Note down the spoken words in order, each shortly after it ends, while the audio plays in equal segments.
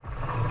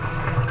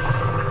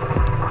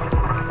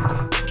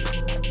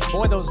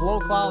Boy, those low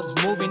clouds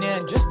moving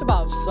in just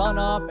about sun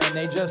up, and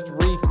they just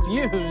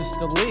refuse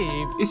to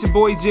leave. It's your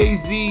boy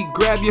Jay-Z.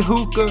 Grab your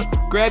hookah,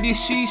 grab your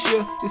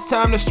shisha. It's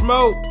time to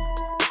smoke.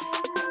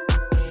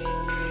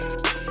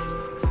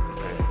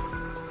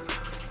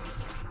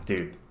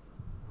 Dude,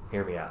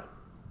 hear me out.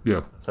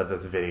 Yeah. So I have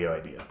this video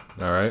idea.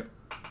 All right.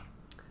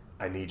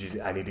 I need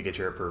to get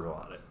your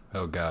approval on it.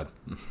 Oh, God.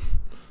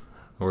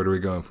 What are we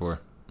going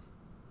for?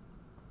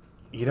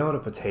 You know what a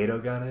potato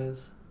gun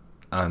is?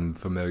 I'm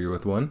familiar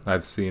with one.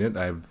 I've seen it.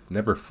 I've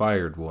never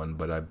fired one,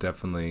 but I've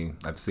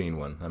seen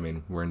one. I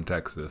mean, we're in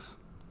Texas.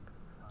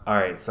 All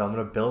right, so I'm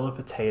going to build a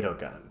potato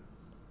gun.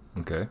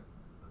 Okay.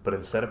 But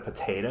instead of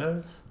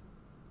potatoes,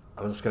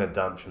 I'm just going to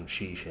dump some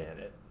shisha in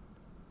it.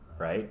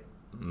 Right?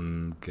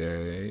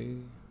 Okay.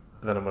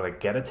 Then I'm going to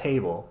get a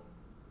table,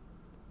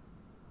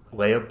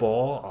 lay a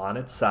bowl on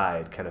its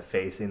side, kind of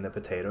facing the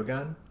potato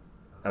gun.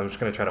 I'm just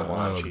going to try to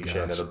launch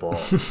shisha into the bowl.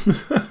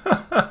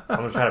 I'm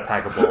going to try to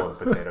pack a bowl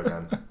with a potato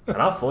gun. And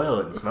I'll foil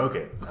it and smoke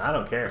it. I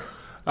don't care.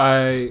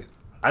 I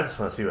just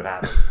want to see what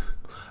happens.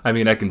 I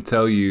mean, I can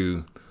tell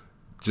you,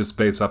 just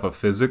based off of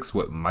physics,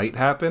 what might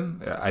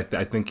happen. I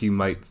think you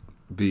might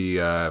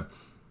be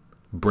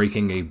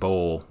breaking a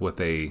bowl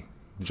with a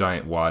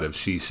giant wad of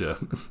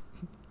shisha.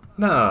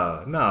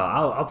 No,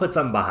 I'll put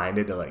something behind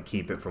it to like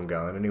keep it from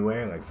going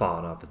anywhere and like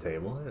falling off the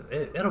table.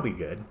 It'll be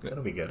good.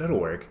 It'll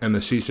work. And the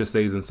shisha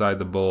stays inside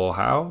the bowl.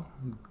 How?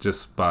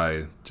 Just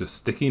by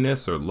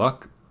stickiness or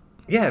luck?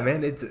 Yeah,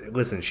 man.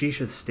 Listen,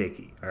 shisha's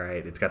sticky. All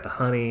right, it's got the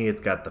honey,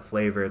 it's got the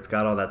flavor, it's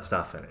got all that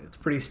stuff in it. It's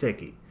pretty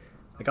sticky.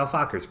 Like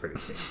alfaca's pretty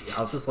sticky.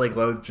 I'll just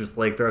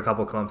throw a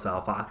couple clumps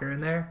of alfaca in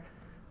there,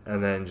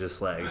 and then just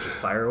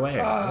fire away.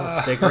 I'll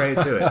stick right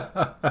to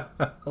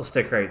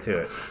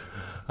it.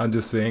 I'm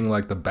just seeing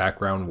like the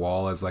background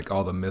wall as like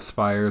all the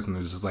misfires, and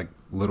there's just like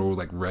little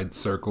like red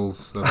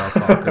circles of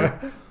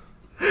alfalfa.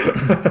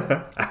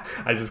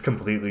 I just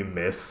completely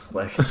miss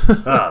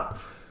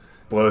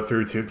blow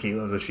through 2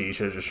 kilos of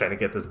shisha just trying to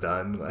get this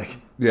done. Like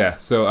yeah,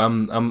 so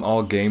I'm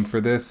all game for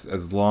this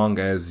as long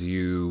as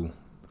you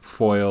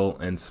foil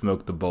and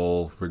smoke the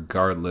bowl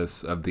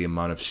regardless of the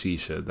amount of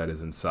shisha that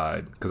is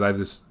inside, because I've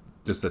just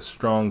a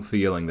strong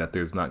feeling that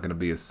there's not going to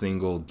be a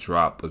single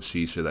drop of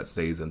shisha that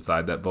stays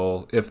inside that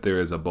bowl, if there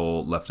is a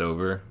bowl left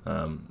over,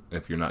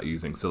 if you're not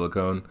using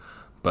silicone.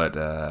 But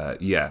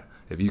yeah,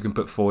 if you can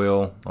put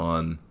foil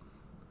on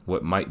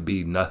what might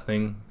be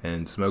nothing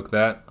and smoke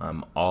that,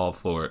 I'm all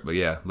for it. But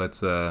yeah,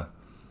 let's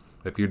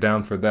if you're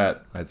down for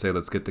that, I'd say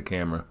let's get the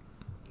camera.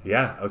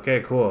 Yeah,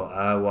 okay, cool.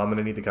 Well, I'm going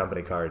to need the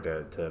company card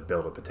to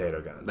build a potato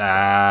gun.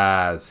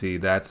 So. See,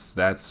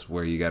 that's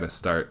where you got to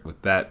start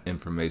with that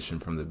information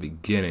from the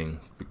beginning,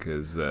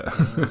 because... does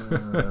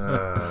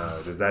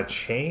that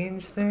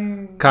change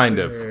things? Kind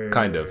of.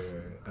 Kind of.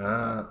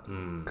 Well,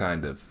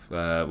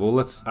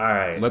 let's... All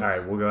right,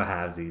 we'll go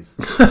halvesies.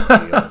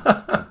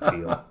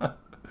 Deal.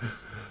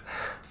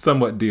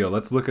 Somewhat deal.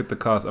 Let's look at the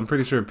cost. I'm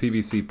pretty sure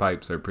PVC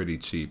pipes are pretty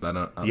cheap.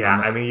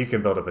 I mean, you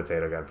can build a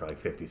potato gun for like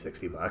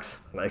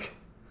 $50-$60. Like...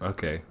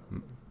 Okay,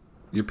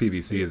 your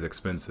PVC is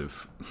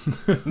expensive.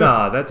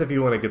 No, that's if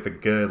you want to get the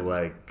good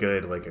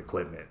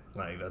equipment.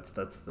 Like that's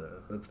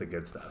the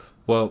good stuff.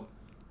 Well,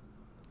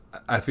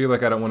 I feel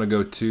like I don't want to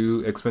go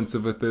too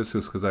expensive with this,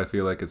 just because I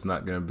feel like it's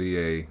not going to be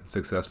a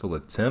successful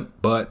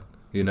attempt. But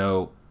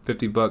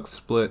 $50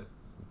 split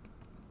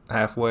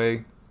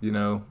halfway, in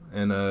a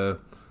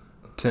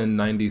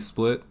 10-90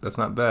 split. That's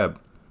not bad.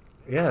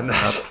 Yeah. No.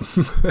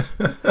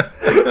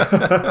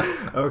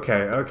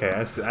 Okay.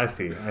 I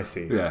see.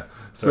 Yeah.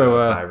 So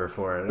a fiver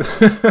for it.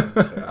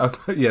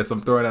 Yes, I'm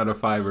throwing out a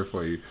fiver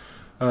for you,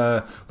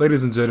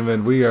 ladies and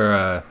gentlemen. We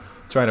are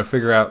trying to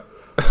figure out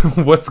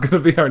what's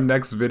going to be our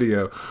next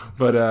video,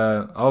 but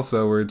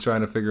also we're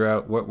trying to figure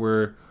out what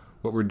we're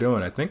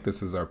doing. I think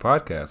this is our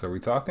podcast. Are we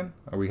talking?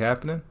 Are we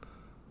happening?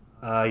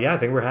 Yeah, I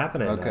think we're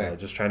happening. Okay.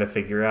 Just trying to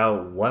figure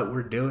out what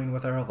we're doing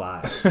with our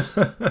lives.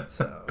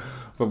 So.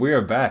 But we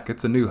are back.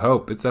 It's a new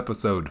hope. It's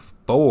episode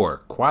 4,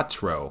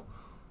 Quattro.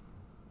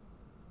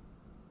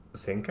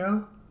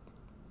 Cinco?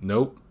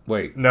 Nope.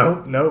 Wait.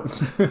 Nope.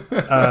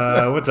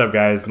 What's up,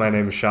 guys? My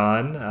name is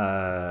Sean,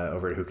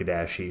 over at Hookah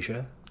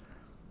Y2K.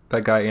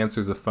 That guy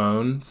answers the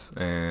phones,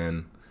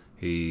 and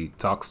he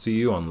talks to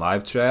you on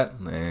live chat,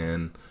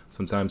 and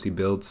sometimes he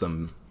builds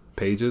some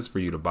pages for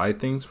you to buy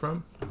things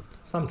from.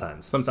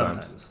 Sometimes. And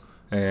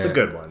the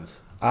good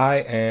ones. I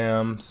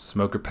am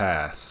Smoker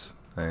Pass.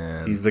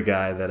 And he's the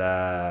guy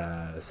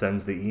that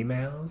sends the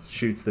emails,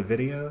 shoots the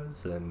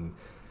videos, and,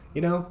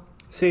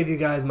 save you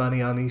guys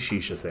money on these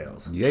shisha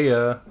sales.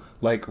 Yeah.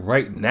 Like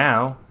right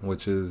now,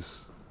 which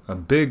is a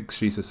big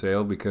shisha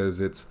sale because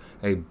it's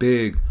a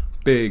big,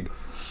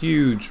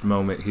 huge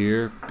moment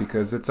here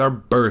because it's our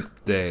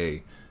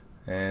birthday.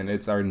 And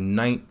it's our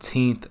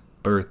 19th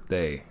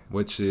birthday,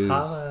 which is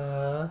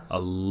a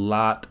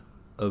lot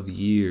of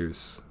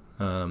years.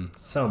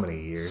 So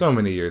many years.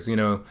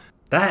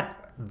 That...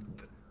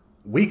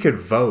 We could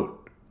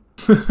vote.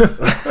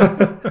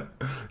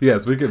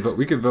 Yes, we could vote.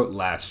 We could vote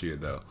last year,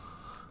 though.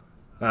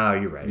 Oh,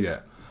 you're right.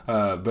 Yeah.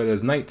 But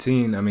as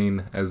 19, I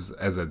mean, as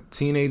a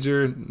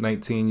teenager,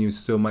 19, you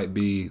still might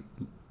be,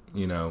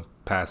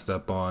 passed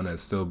up on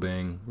as still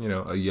being,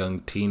 a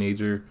young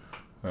teenager.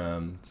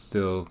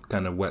 Still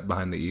kind of wet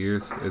behind the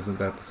ears. Isn't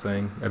that the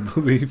saying? I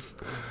believe.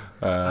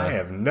 I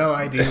have no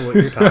idea what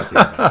you're talking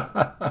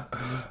about.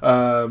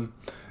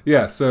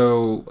 Yeah,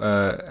 so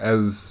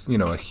as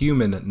a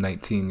human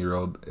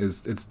 19-year-old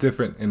it's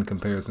different in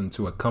comparison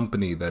to a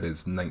company that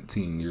is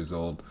 19 years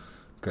old,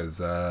 because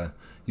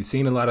you've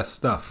seen a lot of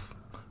stuff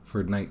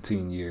for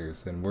 19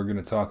 years, and we're going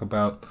to talk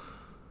about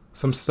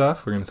some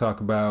stuff. We're going to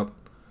talk about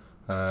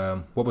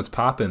what was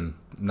poppin'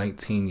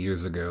 19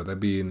 years ago. That'd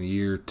be in the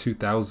year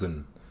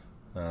 2000.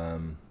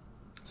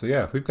 So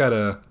yeah, we've got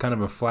a kind of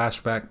a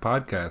flashback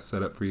podcast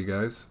set up for you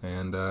guys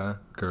and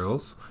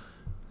girls.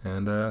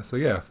 And so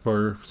yeah,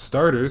 for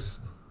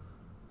starters,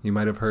 you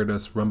might have heard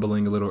us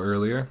rumbling a little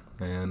earlier,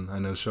 and I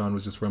know Sean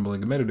was just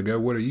rumbling a minute ago.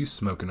 What are you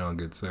smoking on,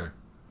 good sir?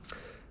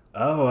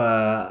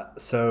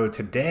 So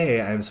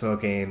today I'm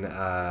smoking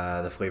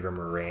the flavor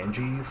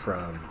Morangi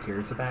from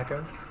Pure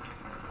Tobacco,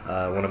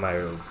 one of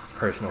my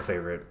personal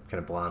favorite kind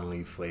of blonde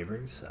leaf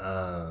flavors,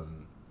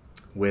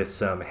 with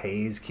some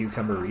Haze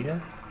Cucumber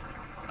Rita.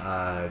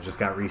 Just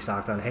got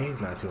restocked on Haze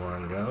not too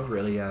long ago.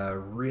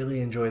 Really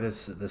enjoy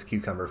this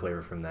cucumber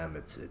flavor from them.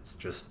 It's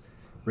just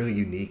really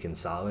unique and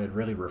solid,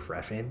 really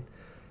refreshing,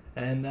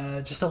 and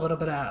just a little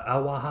bit of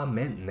Awaha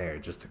mint in there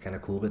just to kind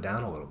of cool it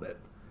down a little bit.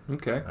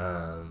 Okay.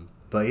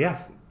 But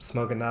yeah,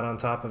 smoking that on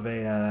top of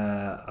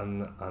a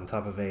on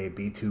top of a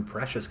B2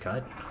 Precious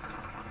cut.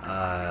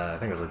 I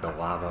think it's like the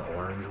lava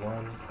orange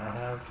one I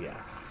have.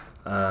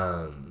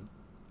 Yeah.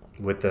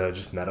 With the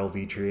just metal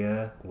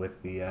Vitria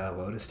with the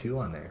Lotus 2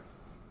 on there.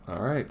 All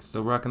right,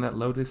 still rocking that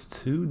Lotus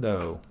 2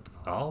 though.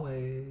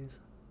 Always.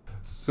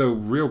 So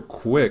real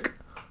quick,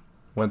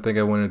 one thing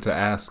I wanted to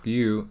ask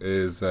you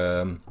is,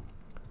 now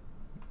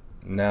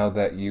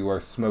that you are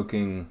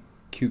smoking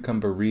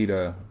Cucumber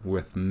Rita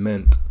with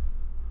mint,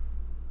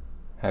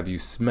 have you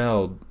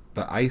smelled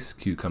the ice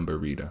Cucumber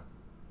Rita?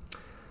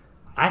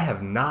 I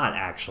have not,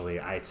 actually.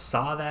 I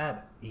saw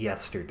that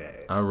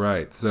yesterday. All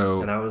right,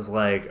 so... And I was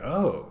like,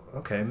 oh,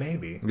 okay,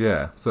 maybe.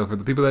 Yeah, so for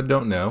the people that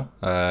don't know,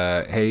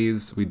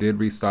 Haze, we did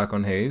restock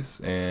on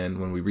Haze, and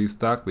when we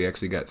restocked, we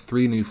actually got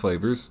 3 new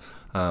flavors.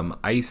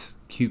 Ice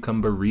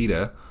Cucumber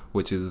Rita,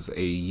 which is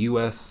a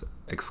U.S.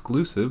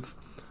 exclusive,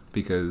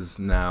 because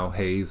now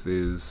Haze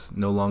is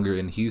no longer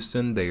in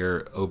Houston, they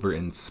are over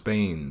in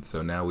Spain.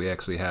 So now we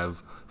actually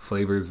have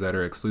flavors that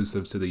are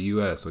exclusive to the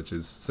U.S., which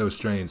is so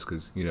strange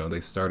because, they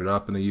started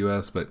off in the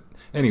U.S. But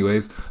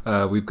anyways,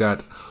 we've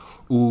got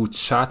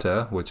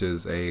Uchata, which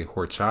is a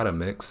horchata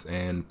mix,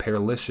 and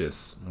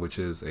Pearlicious, which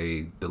is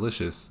a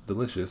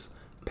delicious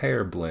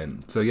pear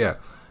blend. So yeah,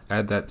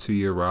 add that to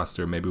your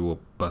roster. Maybe we'll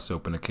bust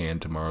open a can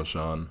tomorrow,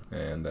 Sean,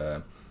 and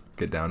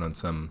get down on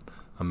some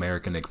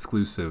American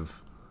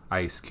exclusive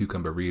ice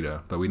Cucumber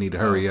Rita. But we need to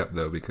hurry up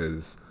though,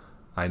 because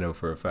I know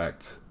for a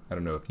fact, I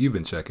don't know if you've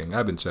been checking,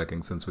 I've been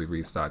checking since we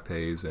restocked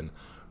Haze, and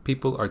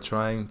people are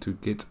trying to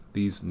get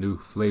these new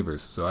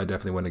flavors. So I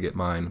definitely want to get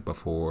mine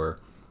before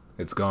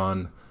it's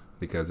gone,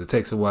 because it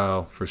takes a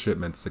while for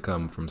shipments to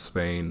come from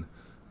Spain.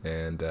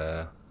 And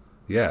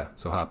yeah,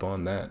 so hop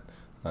on that.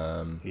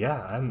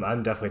 Yeah,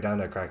 I'm definitely down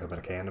to crack open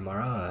a can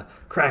tomorrow.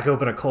 Crack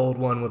open a cold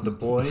one with the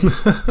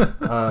boys.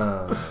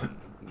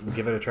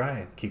 Give it a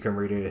try.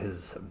 Cucumber Rita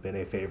has been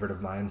a favorite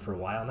of mine for a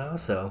while now,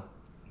 so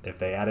if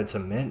they added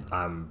some mint,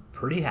 I'm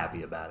pretty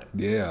happy about it.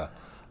 Yeah.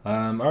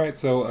 All right,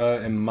 so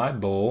in my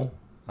bowl,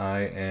 I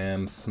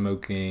am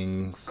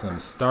smoking some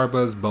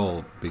Starbuzz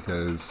Bold,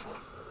 because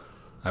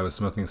I was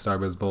smoking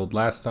Starbuzz Bold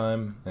last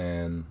time,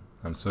 and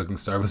I'm smoking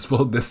Starbuzz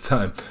Bold this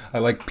time. I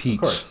like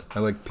peach. I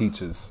like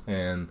peaches,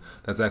 and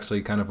that's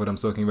actually kind of what I'm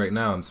smoking right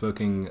now. I'm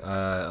smoking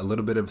a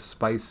little bit of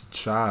spiced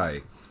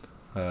chai.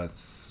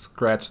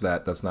 Scratch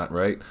that, that's not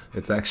right.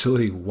 It's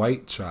actually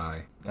white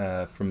chai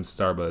from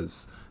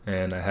Starbuzz,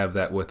 and I have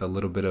that with a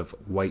little bit of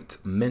white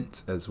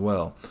mint as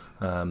well.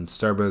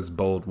 Starbuzz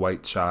Bold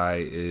White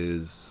Chai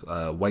is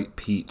white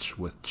peach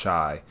with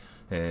chai,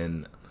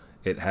 and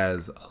it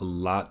has a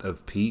lot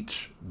of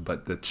peach,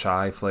 but the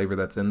chai flavor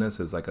that's in this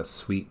is like a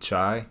sweet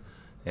chai,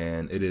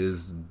 and it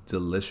is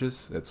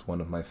delicious. It's one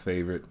of my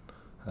favorite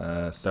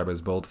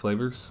Starbuzz Bold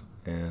flavors,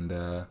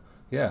 and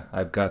yeah,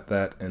 I've got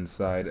that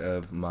inside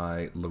of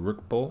my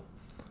LaRook bowl.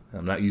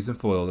 I'm not using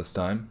foil this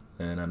time,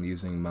 and I'm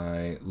using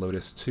my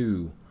Lotus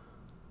 2,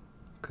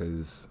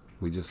 because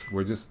we're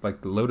just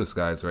like the Lotus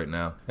guys right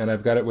now. And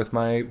I've got it with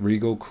my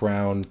Regal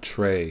Crown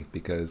tray,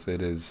 because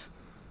it is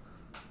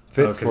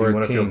fit for a king. You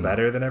want to feel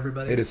better than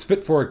everybody? It is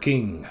fit for a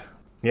king.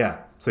 Yeah,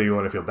 so you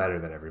want to feel better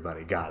than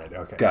everybody. Got it,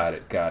 okay. Got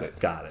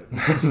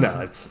it.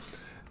 No, it's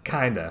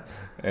kinda.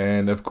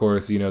 And of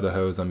course, the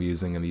hose I'm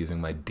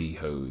using my D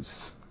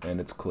hose, and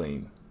it's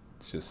clean.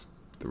 Just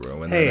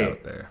throwing that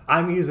out there.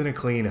 I'm using a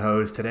clean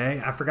hose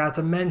today. I forgot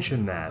to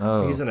mention that.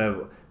 I'm using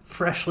a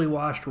freshly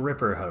washed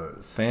Ripper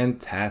hose.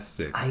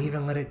 Fantastic. I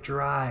even let it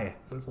dry.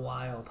 It was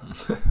wild.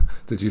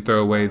 Did you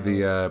throw away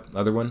the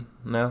other one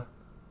now?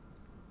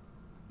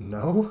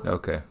 No?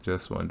 Okay,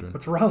 just wondering.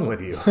 What's wrong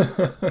with you?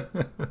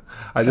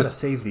 I just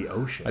save the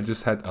ocean. I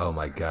just had. Oh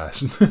my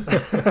gosh.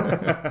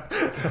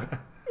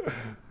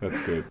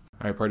 That's good.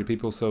 All right, party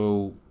people.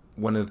 So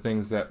one of the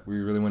things that we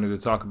really wanted to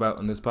talk about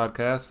on this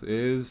podcast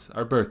is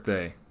our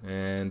birthday.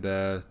 And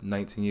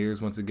 19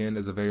 years, once again,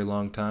 is a very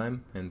long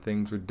time. And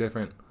things were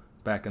different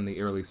back in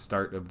the early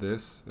start of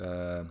this,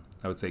 I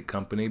would say,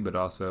 company. But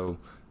also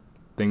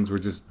things were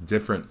just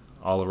different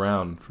all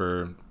around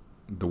for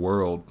the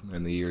world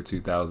in the year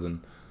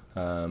 2000.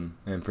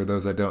 And for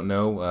those that don't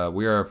know,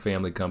 we are a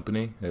family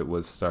company. It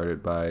was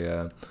started by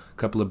a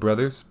couple of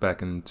brothers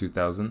back in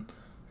 2000.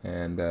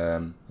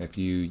 And if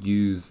you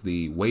use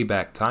the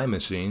Wayback Time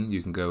Machine,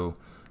 you can go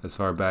as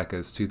far back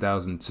as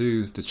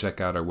 2002 to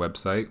check out our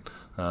website.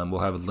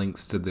 We'll have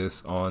links to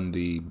this on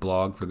the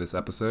blog for this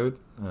episode,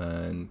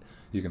 and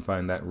you can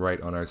find that right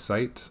on our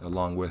site,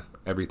 along with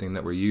everything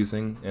that we're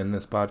using in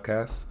this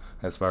podcast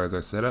as far as our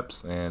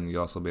setups. And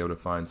you'll also be able to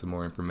find some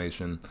more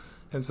information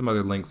and some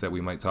other links that we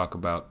might talk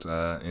about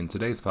in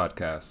today's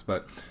podcast.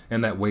 But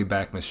in that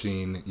Wayback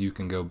Machine, you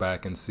can go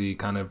back and see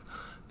kind of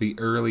the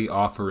early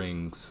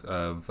offerings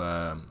of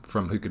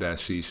from Hookah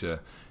Shisha.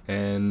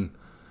 And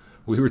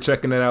we were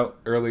checking it out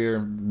earlier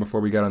before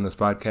we got on this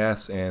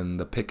podcast, and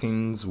the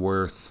pickings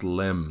were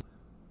slim.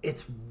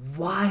 It's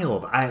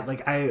wild.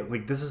 I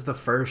this is the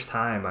first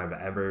time I've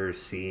ever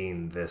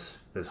seen this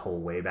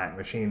whole Wayback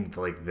Machine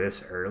like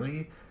this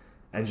early,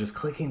 and just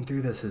clicking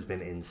through this has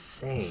been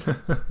insane.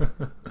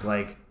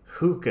 Like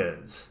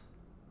hookahs,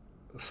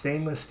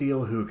 stainless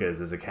steel hookahs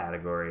is a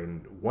category,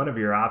 and one of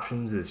your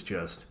options is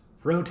just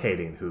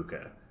rotating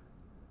hookah,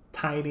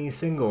 tiny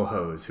single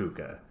hose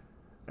hookah,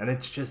 and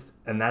it's just,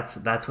 and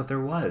that's what there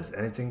was,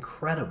 and it's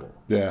incredible.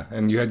 Yeah,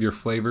 and you had your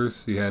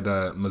flavors. You had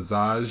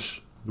Mazaj,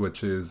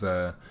 which is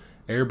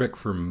Arabic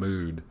for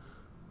mood,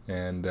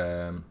 and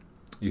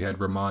you had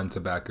Rahman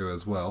tobacco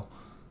as well.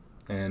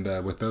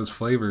 And with those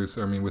flavors,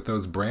 with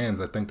those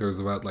brands, I think there was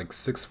about like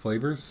 6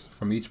 flavors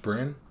from each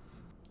brand.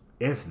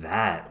 If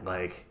that,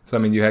 So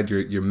you had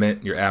your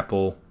mint, your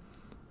apple,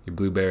 your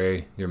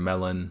blueberry, your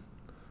melon.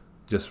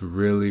 Just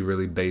really,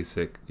 really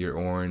basic. Your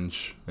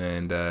orange,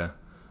 and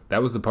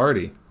that was the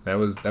party. That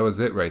was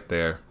it right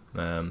there.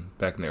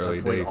 Back in the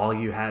early days, all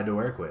you had to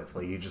work with.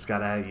 You just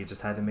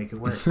had to make it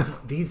work.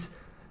 These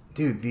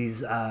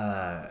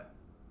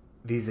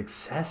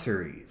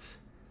accessories,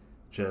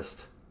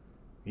 just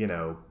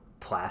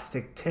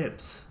plastic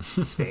tips,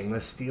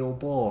 stainless steel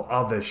bowl.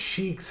 Oh, the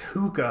Sheik's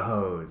hookah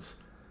hose.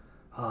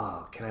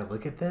 Oh, can I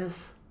look at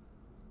this?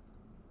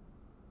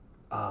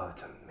 Oh,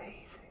 it's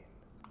amazing.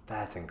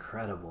 That's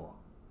incredible.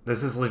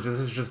 This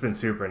has just been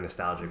super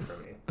nostalgic for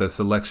me. The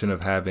selection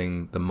of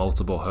having the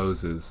multiple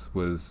hoses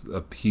was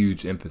a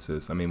huge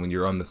emphasis. When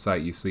you're on the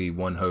site, you see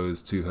 1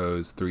 hose, 2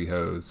 hose, 3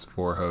 hose,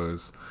 4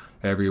 hose.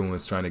 Everyone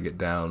was trying to get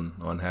down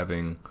on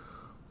having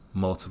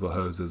multiple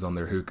hoses on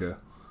their hookah.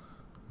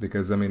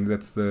 Because, that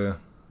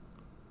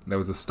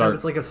was the start. That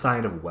was like a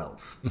sign of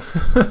wealth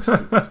amongst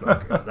hookah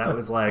smokers. That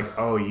was like,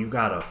 oh, you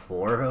got a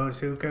 4-hose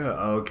hookah?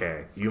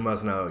 Okay, you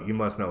must know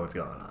what's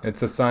going on.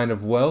 It's a sign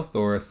of wealth,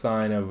 or a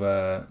sign of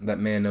that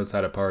man knows how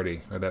to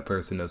party, or that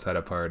person knows how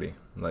to party.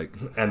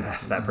 And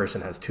that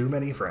person has too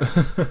many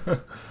friends.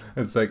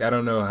 It's like, I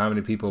don't know how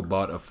many people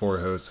bought a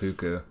 4-hose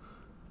hookah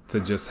to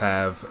just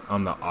have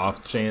on the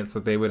off chance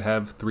that they would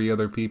have 3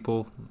 other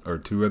people or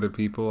 2 other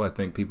people. I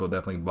think people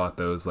definitely bought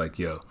those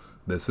yo,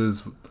 this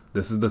is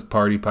this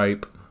party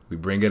pipe. We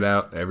bring it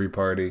out every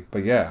party.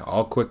 But yeah,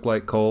 all quick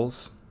like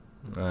coals.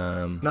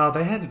 No,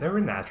 there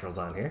were naturals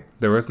on here.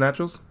 There was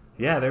naturals?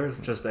 Yeah, there was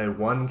just a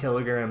 1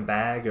 kilogram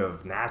bag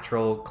of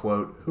natural,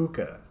 quote,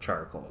 hookah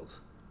charcoals.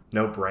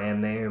 No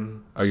brand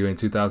name. Are you in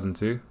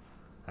 2002?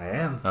 I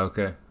am.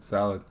 Okay,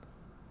 solid.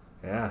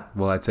 Yeah.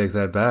 Well, I take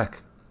that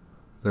back.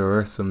 There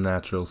were some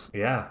naturals.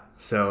 Yeah.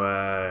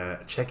 So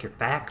check your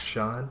facts,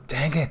 Sean.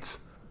 Dang it.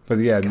 But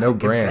yeah, no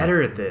brand. Get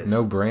better at this.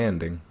 No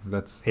branding.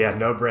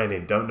 No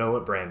branding. Don't know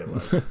what brand it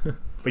was.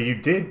 But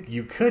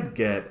you could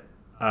get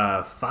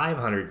a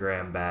 500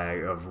 gram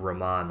bag of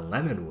Rahman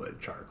Lemonwood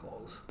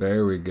charcoals.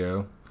 There we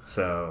go.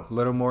 So a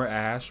little more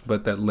ash,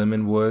 but that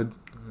lemonwood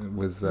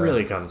was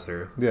really comes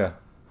through. Yeah.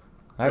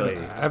 I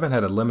haven't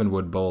had a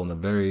lemonwood bowl in a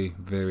very,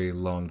 very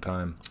long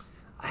time.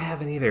 I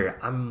haven't either.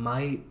 I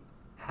might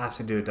have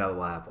to do a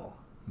double apple.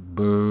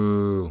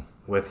 Boo.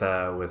 With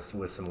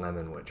some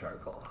lemonwood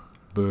charcoal.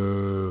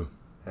 Boo.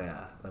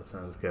 Yeah, that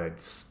sounds good.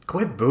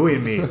 Quit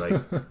booing me.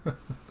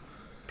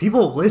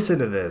 People listen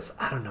to this.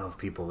 I don't know if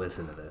people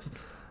listen to this.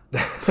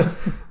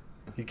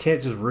 You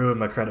can't just ruin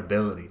my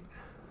credibility.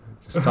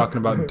 Just talking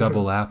about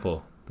double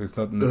apple. There's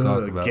nothing to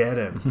talk about. Get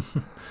him.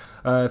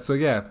 So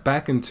yeah,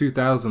 back in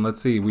 2000,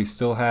 let's see, we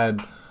still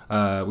had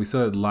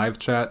live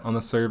chat on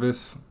the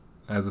service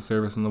as a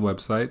service on the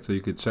website, so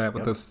you could chat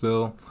with us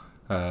still.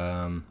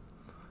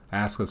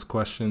 Ask us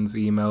questions,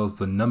 emails.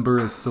 The number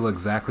is still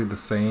exactly the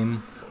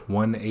same,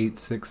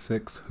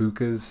 1-866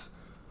 hookahs.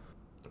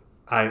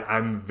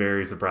 I'm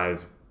very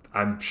surprised.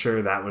 I'm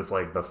sure that was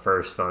like the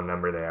first phone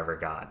number they ever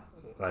got.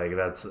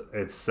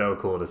 It's so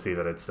cool to see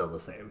that it's still the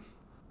same.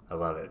 I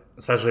love it,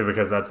 especially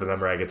because that's the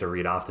number I get to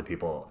read off to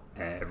people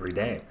every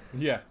day.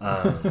 Yeah.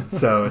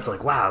 So it's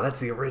like, wow, that's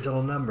the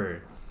original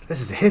number.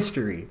 This is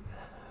history.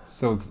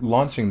 So it's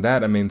launching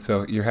that. I mean,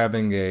 so you're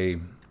having a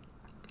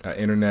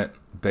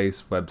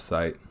internet-based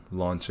website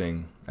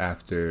launching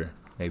after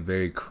a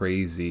very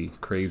crazy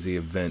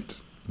event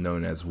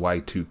known as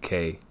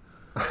Y2K.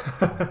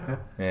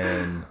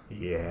 And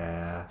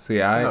yeah, see,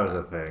 that was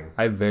a thing.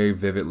 I very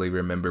vividly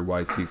remember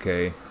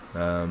Y2K.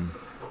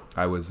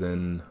 I was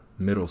in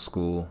middle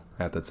school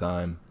at the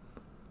time,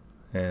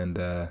 and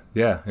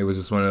it was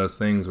just one of those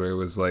things where it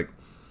was like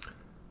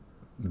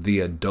the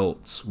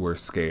adults were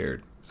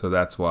scared, so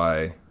that's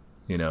why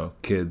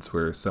kids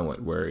were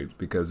somewhat worried,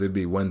 because it'd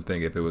be one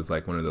thing if it was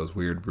like one of those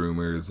weird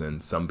rumors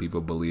and some people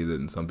believed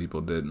it and some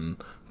people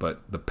didn't, but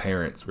the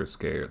parents were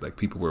scared. Like,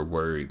 people were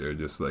worried. They're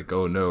just like,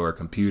 oh no, our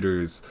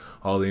computers,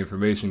 all the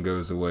information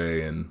goes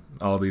away and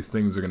all these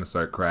things are going to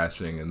start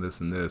crashing and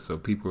this and this. So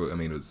people, I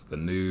mean, it was the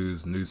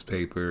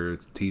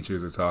newspapers,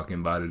 teachers are talking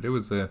about it. It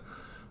was a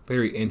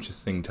very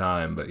interesting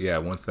time. But yeah,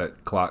 once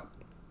that clock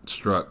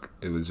struck,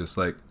 it was just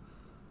like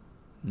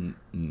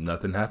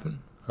nothing happened.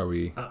 Are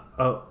we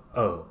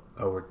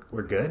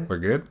we're good? We're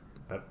good?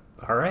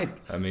 All right.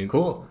 I mean,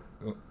 cool.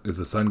 Is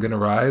the sun gonna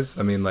rise?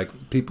 I mean,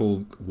 like,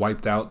 people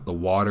wiped out the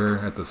water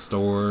at the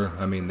store.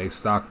 I mean, they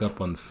stocked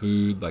up on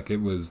food like it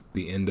was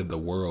the end of the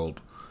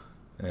world.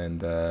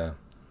 And it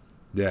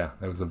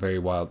was a very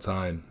wild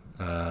time.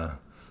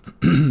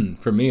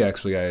 For me,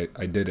 actually,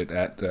 I did it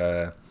at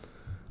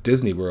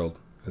Disney World,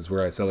 is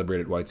where I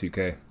celebrated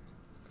Y2K.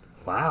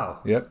 Wow.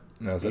 Yep.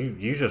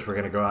 You just were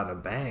gonna go out in a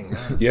bang.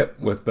 Huh? Yep,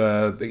 with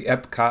the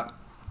Epcot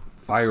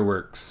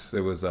fireworks.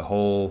 It was a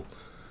whole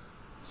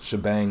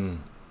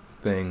shebang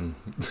thing.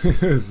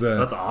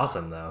 That's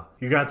awesome, though.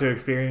 You got to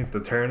experience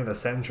the turn of the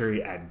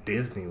century at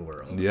Disney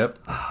World. Yep.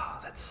 Oh,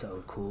 that's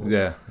so cool.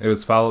 Yeah, it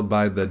was followed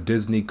by the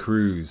Disney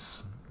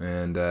cruise,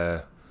 and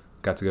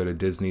got to go to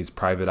Disney's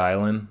private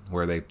island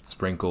where they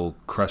sprinkle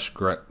crushed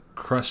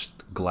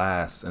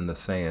glass in the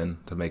sand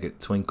to make it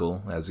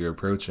twinkle as you're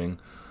approaching.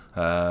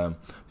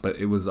 But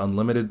it was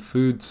unlimited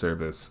food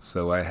service,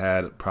 so I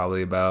had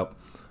probably about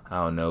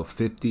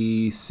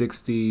 50,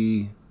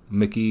 60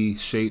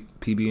 Mickey-shaped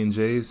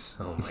PB&Js.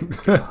 Oh my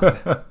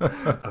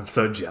god. I'm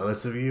so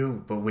jealous of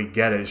you, but we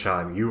get it,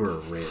 Sean. You were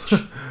rich.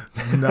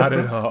 Not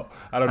at all.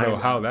 I don't know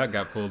how that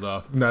got pulled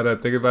off. Now that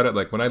I think about it,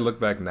 like, when I look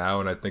back now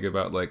and I think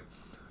about, like,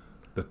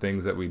 the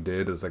things that we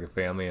did as, like, a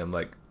family, and,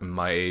 like,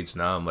 my age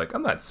now, I'm like,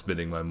 I'm not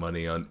spending my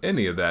money on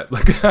any of that.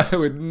 Like, I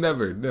would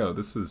never. No,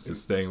 this is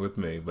just staying with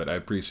me. But I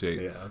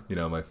appreciate,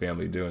 my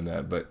family doing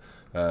that. But,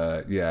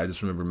 I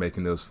just remember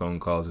making those phone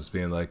calls, just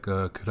being like,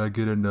 could I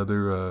get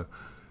another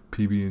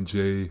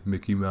PB&J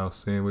Mickey Mouse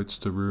sandwich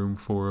to room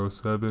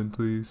 407,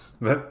 please?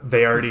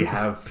 They already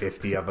have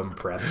 50 of them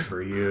prepped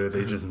for you.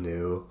 They just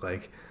knew.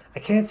 Like, I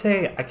can't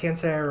say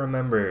I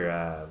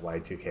remember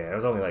Y2K. I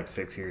was only like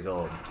 6 years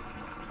old.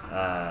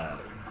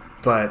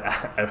 But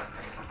I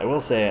will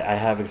say I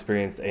have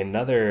experienced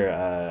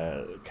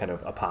another kind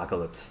of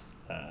apocalypse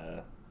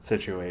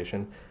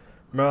situation.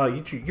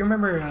 You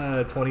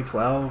remember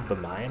 2012, the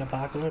Mayan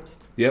apocalypse?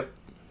 Yep.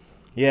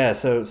 Yeah,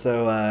 so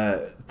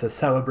to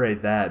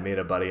celebrate that, me and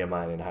a buddy of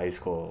mine in high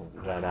school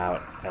went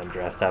out and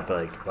dressed up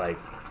like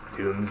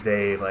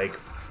doomsday, like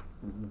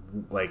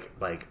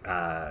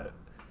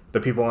the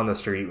people on the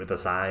street with the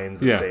signs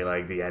that say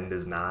like the end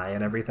is nigh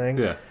and everything.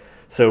 Yeah.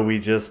 So we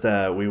just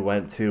we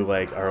went to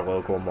like our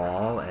local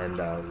mall and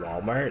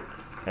Walmart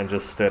and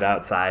just stood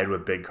outside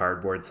with big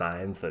cardboard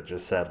signs that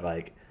just said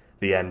like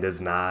the end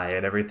is nigh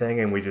and everything,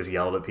 and we just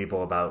yelled at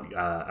people about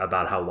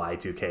how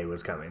Y2K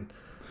was coming.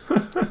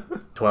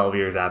 12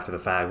 years after the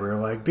fact, we were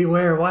like,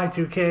 beware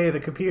Y2K, the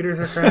computers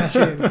are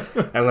crashing.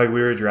 And like,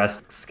 we were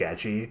dressed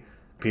sketchy.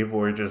 People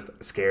were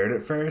just scared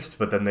at first,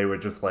 but then they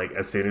would just like,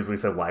 as soon as we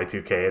said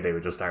Y2K, they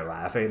would just start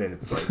laughing, and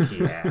it's like,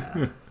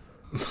 yeah.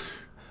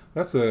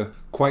 That's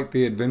quite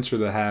the adventure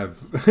to have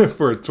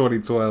for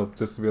 2012,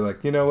 just to be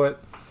like, you know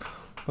what?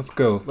 Let's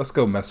go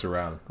mess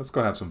around. Let's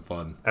go have some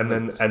fun. And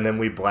then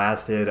we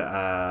blasted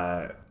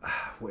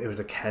it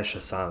was a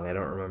Kesha song. I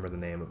don't remember the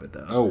name of it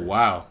though. Oh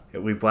wow.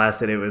 We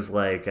blasted, it was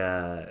like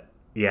I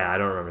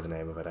don't remember the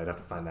name of it. I'd have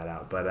to find that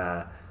out.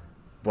 But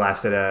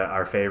blasted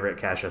our favorite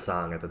Kesha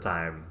song at the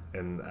time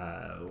in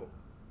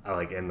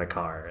like in the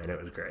car, and it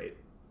was great.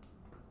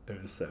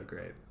 It was so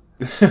great.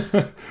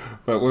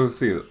 But we'll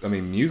see. I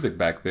mean, music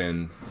back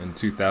then in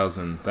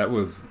 2000, that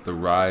was the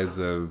rise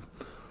of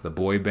the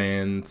boy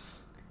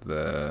bands.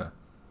 Boy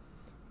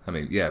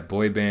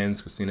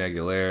bands, Christina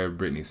Aguilera,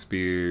 Britney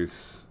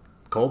Spears,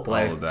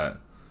 Coldplay, all of that.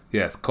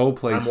 Yes,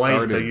 Coldplay. I'm started.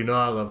 white, so you know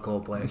I love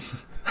Coldplay.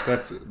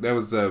 that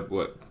was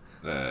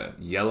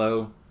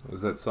Yellow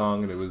was that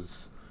song, and it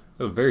was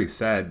very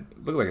sad.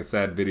 It looked like a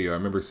sad video. I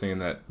remember seeing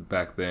that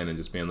back then and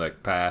just being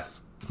like,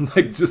 pass.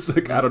 Like, just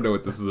like, I don't know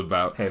what this is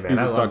about. Hey man,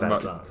 I love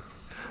that song.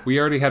 We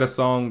already had a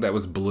song that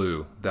was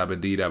blue, Dabba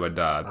Dee Dabba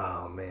Dod.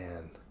 Oh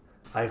man,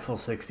 Eiffel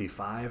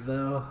 65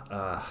 though,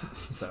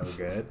 so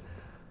good.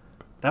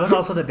 That was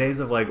also the days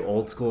of like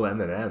old school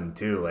Eminem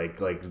too, like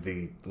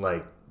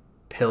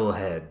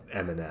pillhead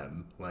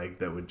Eminem, like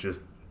that would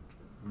just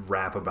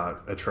rap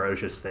about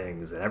atrocious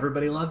things, and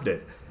everybody loved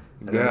it.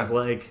 And it was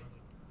like,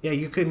 yeah,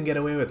 you couldn't get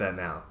away with that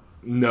now.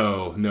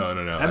 No.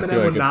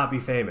 Eminem would not be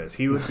famous.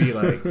 He would be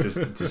like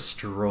just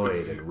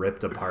destroyed and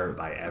ripped apart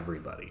by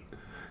everybody.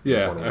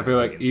 Yeah, I feel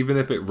like even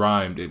if it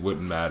rhymed, it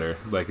wouldn't matter.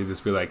 Like, it'd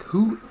just be like,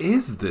 who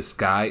is this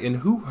guy and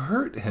who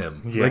hurt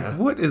him? Yeah. Like,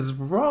 what is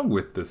wrong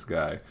with this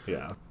guy?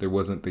 Yeah. There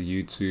wasn't the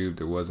YouTube,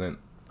 there wasn't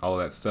all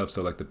that stuff.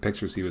 So, like, the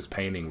pictures he was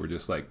painting were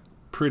just, like,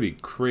 pretty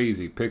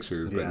crazy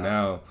pictures. But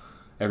now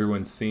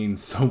everyone's seen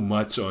so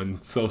much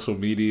on social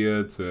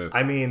media to...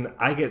 I mean,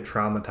 I get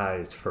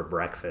traumatized for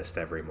breakfast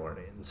every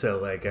morning. So,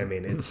 like, I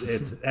mean, it's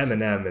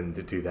Eminem in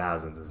the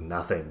 2000s is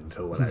nothing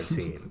to what I've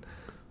seen.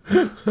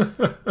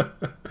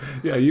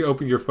 Yeah, you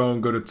open your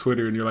phone, go to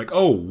Twitter, and you're like,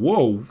 oh,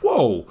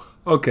 whoa.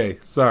 Okay,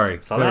 sorry.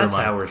 So that's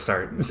how we're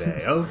starting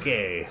today.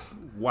 Okay.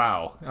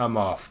 Wow, I'm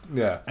off.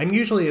 Yeah. And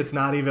usually it's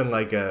not even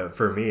like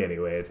for me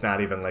anyway, it's not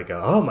even like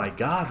a, oh my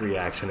God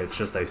reaction. It's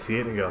just I see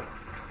it and go,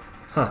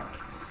 huh,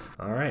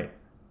 all right.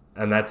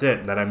 And that's it.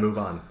 And then I move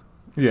on.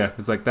 Yeah,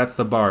 it's like, that's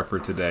the bar for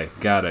today.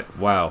 Got it.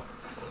 Wow.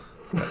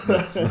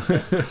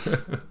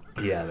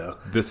 Yeah, though.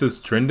 This is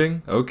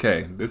trending?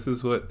 Okay, this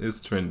is what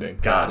is trending.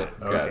 Got it.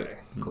 Got Okay. it.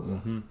 Cool.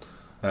 Mm-hmm.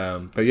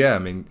 But yeah, I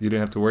mean, you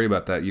didn't have to worry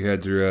about that. You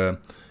had your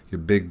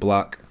big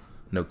block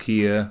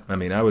Nokia. I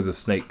mean, I was a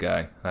Snake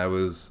guy. I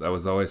was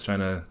always trying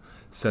to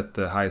set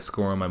the high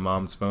score on my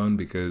mom's phone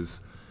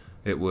because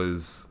it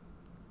was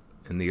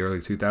in the early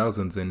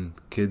 2000s and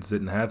kids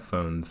didn't have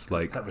phones.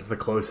 Like, that was the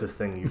closest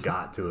thing you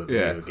got to a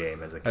video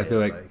game as a kid. I feel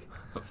like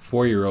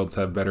 4-year-olds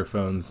have better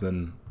phones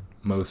than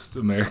most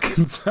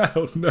Americans. I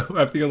don't know.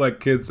 I feel like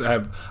kids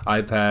have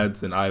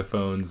iPads and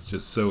iPhones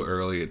just so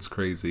early. It's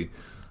crazy.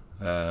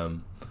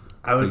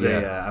 I was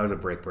a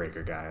brick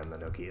breaker guy on the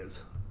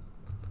Nokias.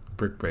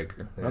 Brick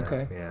breaker. Yeah,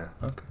 Okay. Yeah.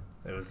 Okay.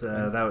 It was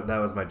that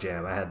was my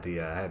jam. I had the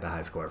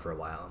high score for a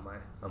while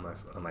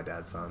on my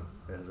dad's phone.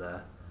 It was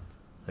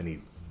and he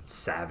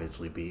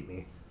savagely beat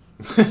me.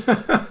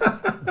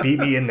 Beat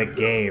me in the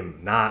game,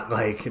 not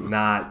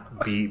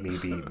beat me.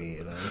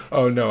 You know?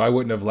 Oh no, I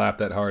wouldn't have laughed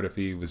that hard if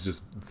he was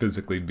just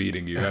physically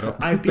beating you.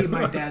 I beat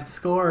my dad's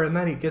score, and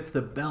then he gets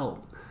the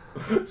belt.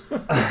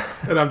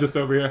 And I'm just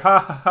over here. Ha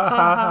ha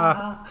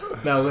ha ha.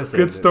 Now listen.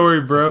 Good story,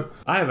 bro.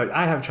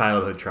 I have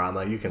childhood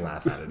trauma. You can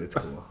laugh at it. It's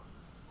cool.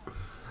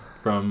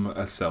 From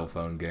a cell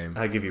phone game.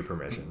 I give you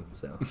permission.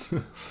 So.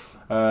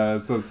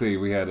 So let's see.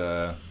 We had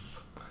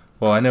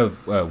well, I know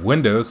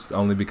Windows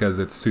only because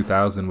it's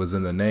 2000 was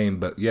in the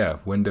name, but yeah,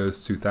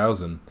 Windows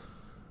 2000.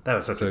 That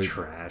was such a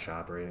trash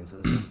operating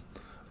system.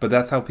 But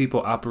that's how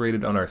people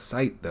operated on our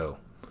site, though.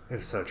 It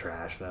was so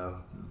trash, though.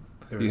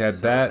 You had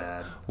so that.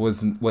 Bad.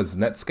 Was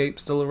Netscape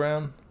still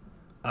around?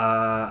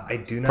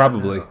 I do not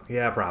probably know.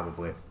 Yeah,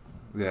 probably.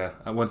 Yeah.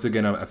 Once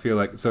again, I feel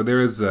like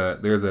there's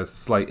a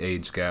slight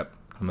age gap.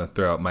 I'm gonna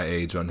throw out my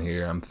age on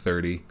here. I'm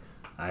 30.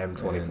 I am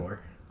 24.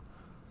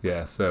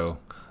 Yeah, so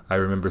I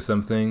remember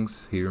some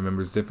things. He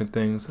remembers different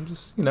things. I'm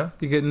just, you're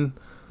getting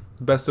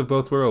the best of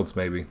both worlds,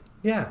 maybe.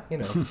 Yeah,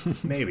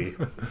 maybe.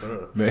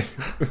 But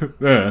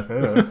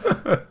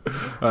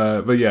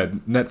yeah,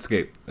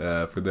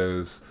 Netscape. For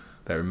those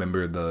that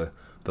remember the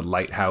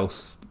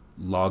Lighthouse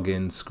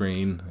login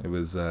screen, it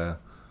was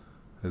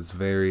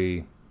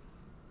very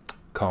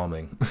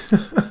calming.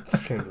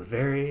 It was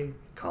very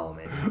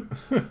calming.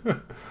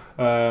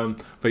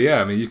 But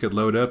yeah, I mean, you could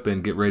load up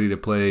and get ready to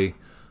play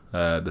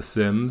The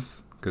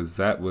Sims, because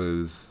that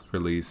was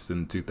released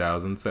in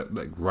 2000,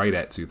 like right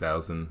at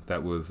 2000.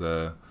 That was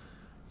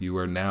you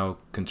are now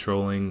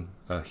controlling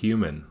a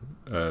human,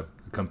 a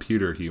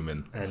computer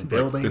human, and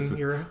building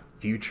your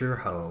future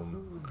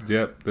home.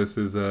 Yep, this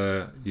is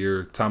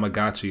your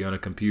Tamagotchi on a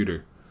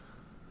computer.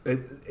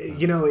 It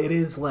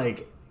is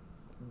like,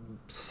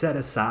 set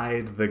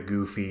aside the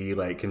goofy,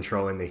 like,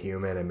 controlling the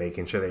human and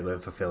making sure they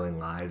live fulfilling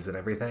lives and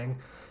everything.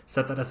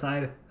 Set that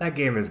aside. That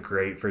game is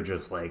great for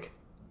just, like,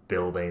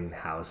 building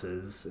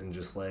houses and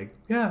just, like,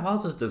 yeah,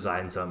 I'll just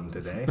design something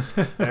today.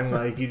 And,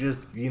 like, you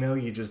just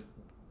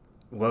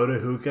load a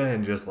hookah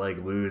and just,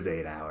 like, lose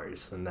 8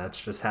 hours. And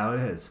that's just how it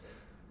is.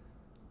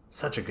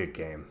 Such a good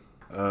game.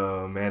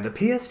 Oh, man. The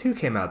PS2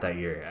 came out that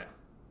year.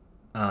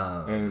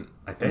 I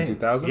think. In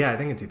 2000? Yeah, I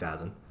think in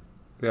 2000.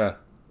 Yeah.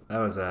 That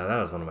was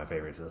one of my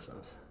favorite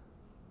systems.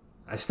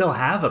 I still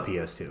have a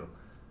PS2.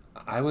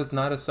 I was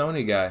not a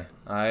Sony guy.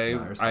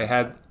 I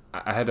had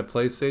a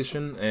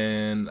PlayStation,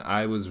 and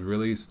I was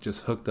really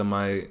just hooked on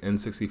my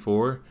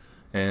N64,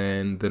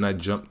 and then I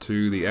jumped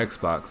to the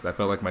Xbox. I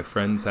felt like my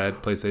friends had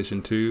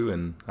PlayStation 2,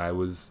 and I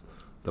was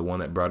the one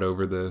that brought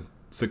over the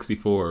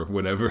 64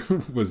 whenever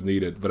was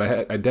needed. But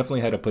I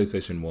definitely had a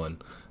PlayStation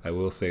 1. I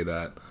will say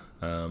that.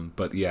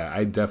 But yeah,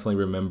 I definitely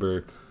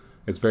remember.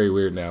 It's very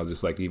weird now,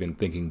 just like even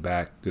thinking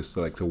back, just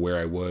to where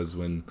I was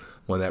when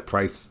that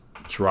price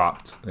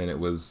dropped, and it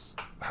was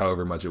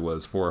however much it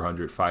was,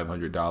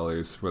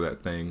 $400-$500 for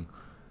that thing,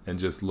 and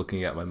just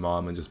looking at my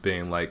mom and just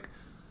being like,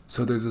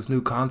 so there's this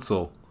new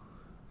console,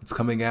 it's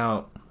coming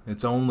out,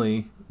 it's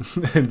only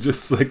and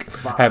just like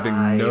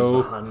having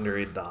no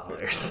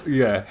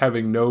 $500.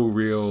 having no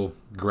real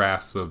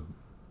grasp of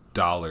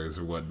dollars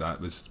or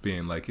whatnot, but just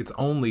being like, it's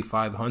only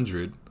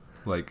 500.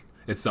 Like,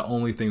 it's the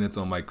only thing that's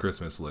on my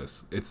Christmas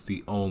list. It's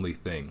the only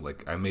thing.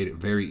 Like, I made it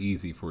very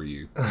easy for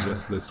you.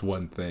 Just this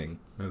one thing.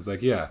 And it's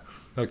like, yeah,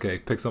 okay,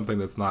 pick something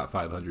that's not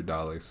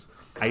 $500.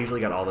 I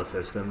usually got all the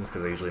systems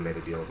because I usually made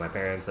a deal with my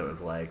parents that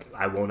was like,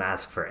 I won't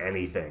ask for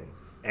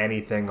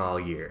anything all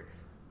year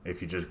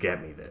if you just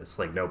get me this.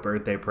 Like, no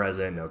birthday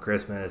present, no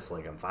Christmas.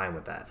 Like, I'm fine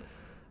with that.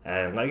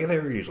 And like, they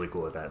were usually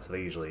cool with that. So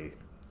they usually,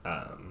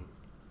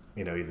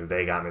 either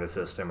they got me the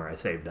system or I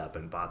saved up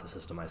and bought the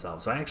system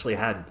myself. So I actually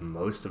had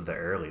most of the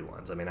early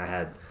ones. I mean, I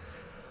had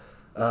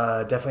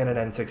definitely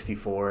an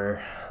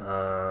N64.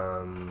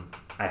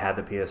 I had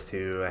the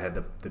PS2. I had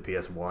the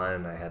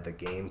PS1. I had the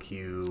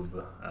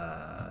GameCube.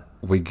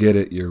 We get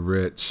it. You're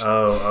rich.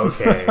 Oh,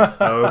 okay.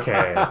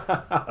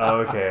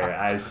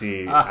 I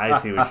see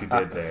what you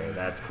did there.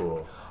 That's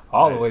cool.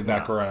 All the way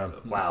back around.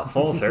 Wow,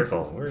 full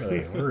circle.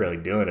 We're really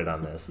doing it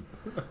on this.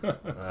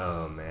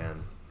 Oh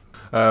man.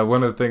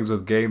 One of the things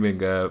with gaming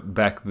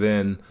back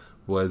then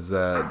was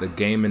the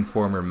Game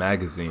Informer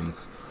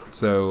magazines.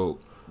 So,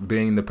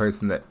 being the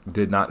person that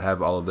did not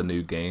have all of the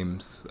new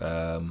games,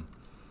 there's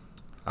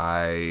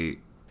a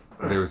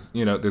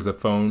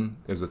phone,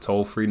 there's a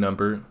toll-free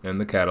number in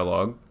the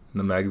catalog in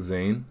the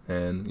magazine,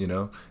 and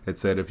it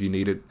said if you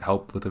needed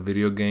help with a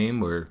video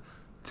game or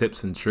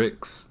tips and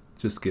tricks,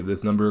 just give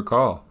this number a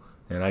call.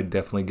 And I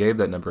definitely gave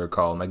that number a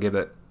call, and I gave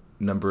that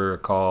number a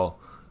call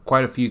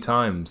quite a few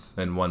times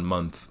in 1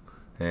 month.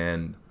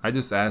 And I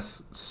just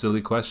asked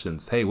silly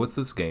questions. Hey, what's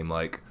this game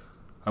like?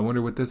 I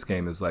wonder what this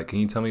game is like. Can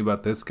you tell me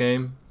about this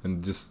game?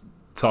 And just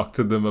talk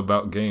to them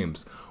about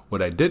games.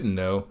 What I didn't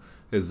know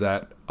is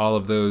that all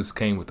of those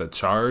came with a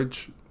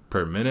charge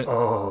per minute.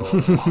 Oh.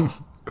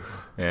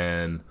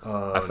 And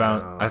I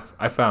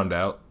found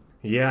out.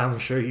 Yeah, I'm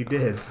sure you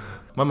did.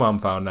 My mom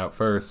found out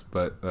first,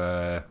 but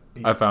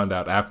I found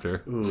out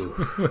after.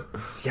 Ooh.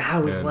 Yeah, I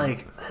was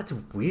like, that's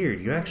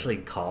weird. You actually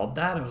called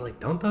that? I was like,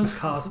 don't those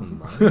cost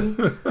money?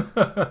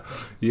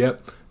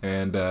 Yep.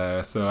 And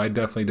so I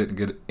definitely didn't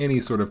get any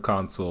sort of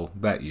console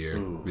that year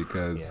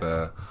because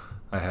I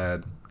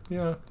had,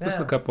 just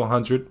a couple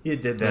hundred. You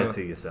did that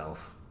to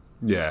yourself.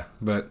 Yeah,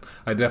 but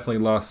I definitely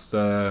lost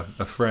a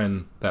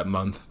friend that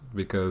month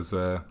because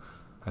I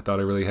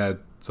thought I really had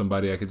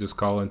somebody I could just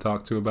call and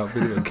talk to about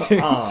video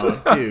games.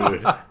 Oh,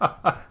 dude.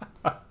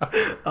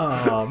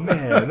 Oh,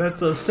 man, that's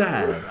so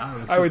sad.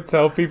 I would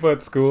tell people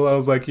at school, I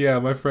was like, yeah,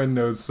 my friend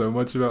knows so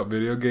much about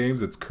video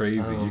games, it's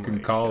crazy. You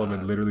can call him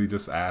and literally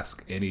just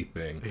ask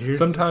anything.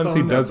 Sometimes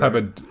he does have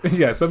a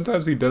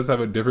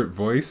different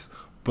voice,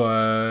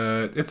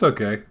 but it's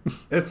okay.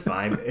 It's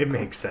fine. It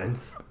makes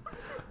sense.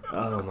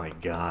 Oh my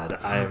god,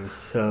 I am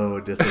so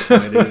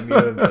disappointed in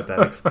you, but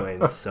that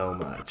explains so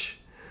much.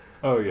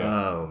 Oh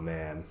yeah. Oh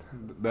man.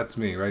 That's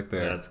me right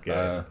there. That's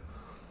good.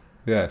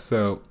 Yeah,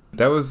 so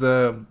that was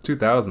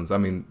 2000s. I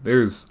mean,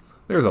 there's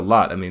a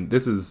lot. I mean,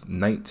 this is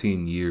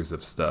 19 years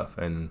of stuff,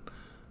 and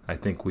I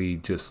think we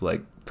just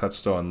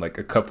touched on a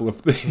couple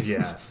of things.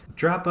 Yes.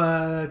 Drop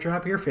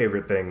your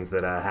favorite things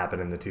that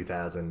happened in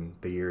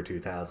the year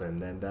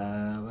 2000, and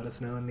let us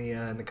know in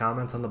the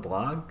comments on the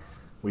blog.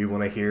 We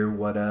want to hear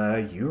what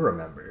you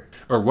remember.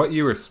 Or what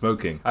you were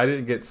smoking. I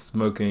didn't get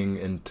smoking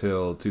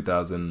until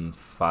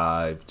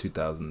 2005,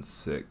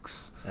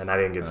 2006. And I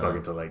didn't get smoking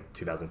until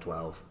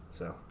 2012.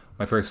 So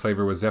my first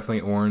flavor was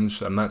definitely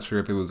orange. I'm not sure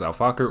if it was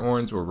Alfaka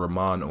orange or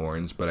Ramon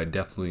orange, but I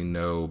definitely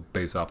know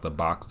based off the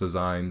box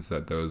designs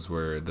that those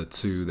were the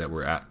two that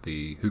were at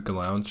the Hookah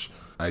Lounge.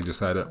 I just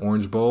had an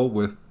orange bowl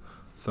with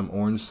some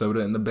orange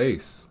soda in the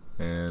base.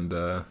 And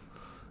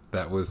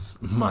that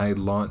was my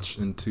launch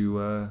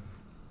into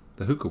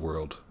the hookah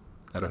world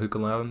at a hookah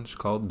lounge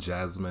called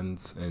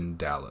Jasmine's in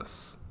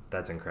Dallas.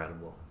 That's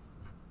incredible.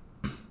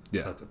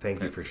 Yeah.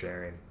 Thank you for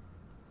sharing.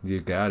 You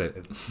got it.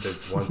 It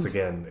once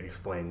again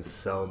explains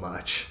so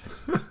much.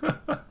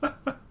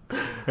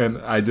 And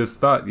I just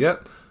thought,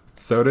 yep,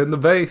 soda in the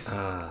base.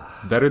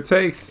 Better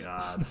taste.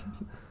 God.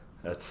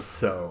 That's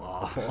so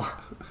awful.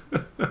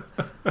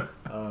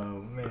 Oh,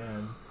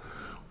 man.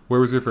 Where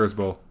was your first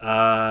bowl?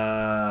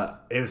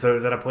 It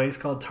was at a place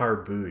called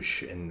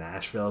Tarbouche in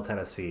Nashville,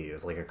 Tennessee. It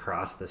was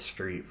across the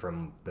street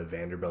from the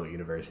Vanderbilt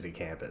University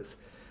campus.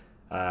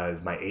 It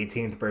was my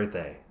 18th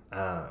birthday.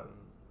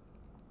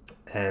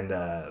 And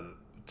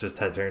just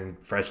had turned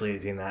freshly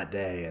 18 that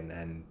day.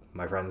 And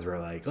my friends were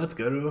like, let's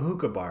go to a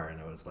hookah bar.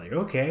 And I was like,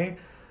 okay.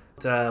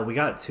 But, we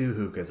got 2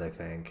 hookahs, I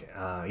think.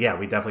 Yeah,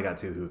 we definitely got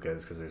 2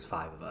 hookahs because there's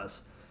 5 of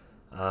us.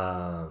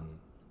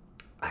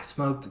 I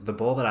smoked, the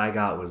bowl that I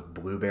got was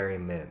blueberry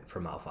mint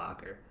from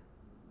Alfaka.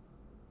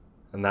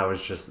 And that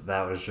was just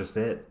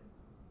it.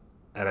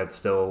 And it's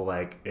still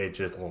it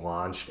just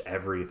launched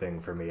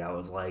everything for me. I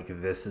was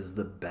like, this is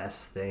the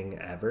best thing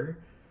ever.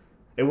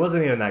 It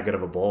wasn't even that good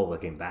of a bowl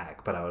looking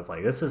back, but I was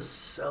like, this is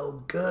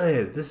so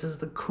good. This is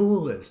the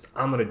coolest.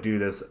 I'm going to do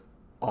this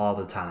all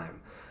the time.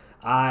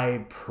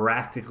 I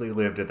practically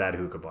lived at that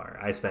hookah bar.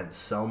 I spent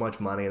so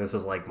much money, and this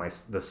was like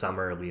the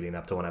summer leading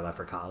up to when I left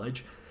for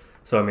college.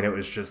 So I mean, it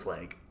was just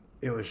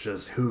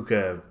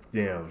hookah,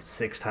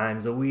 6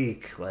 times a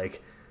week.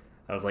 Like,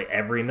 I was like,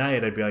 every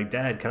night I'd be like,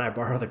 Dad, can I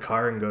borrow the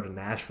car and go to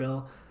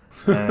Nashville?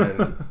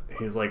 And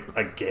he's like,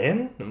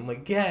 again? I'm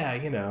like, yeah,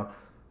 yeah.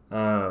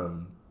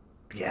 And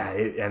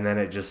then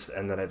it just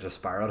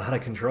spiraled out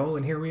of control,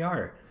 and here we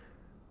are.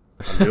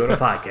 I'm doing a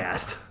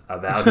podcast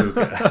about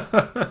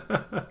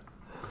hookah.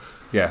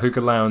 Yeah,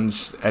 hookah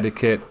lounge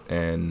etiquette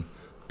and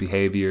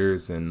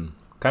behaviors and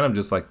kind of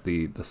just like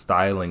the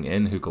styling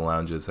in hookah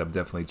lounges have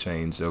definitely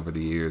changed over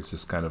the years,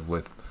 just kind of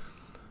with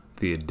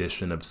the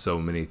addition of so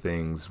many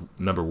things.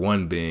 Number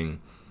one being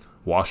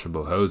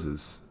washable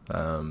hoses.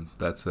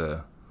 That's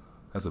a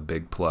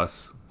big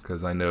plus,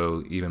 because I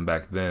know even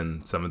back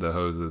then, some of the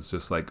hoses,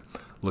 just like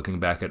looking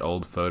back at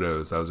old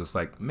photos, I was just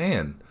like,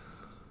 man,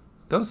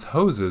 those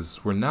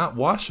hoses were not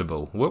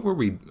washable.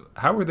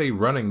 How were they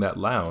running that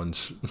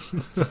lounge?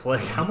 Just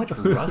like, how much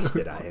rust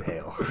did I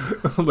inhale?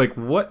 Like,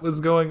 what was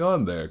going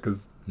on there?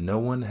 Because no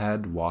one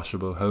had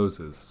washable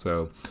hoses.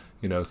 So,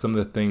 some of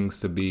the things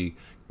to be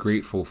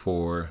grateful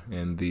for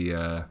in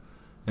the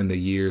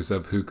years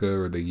of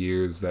hookah, or the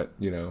years that,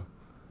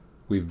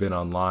 we've been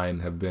online,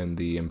 have been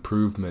the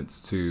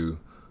improvements to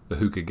the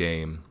hookah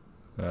game.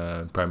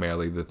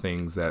 Primarily the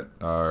things that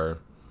are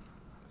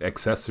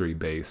accessory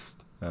based.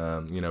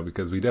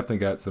 Because we definitely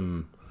got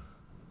a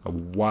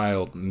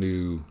wild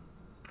new,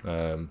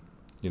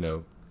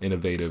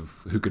 innovative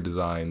hookah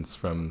designs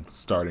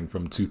starting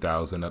from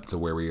 2000 up to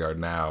where we are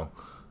now.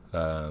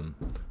 And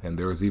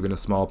there was even a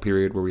small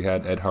period where we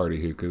had Ed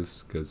Hardy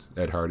hookahs, because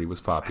Ed Hardy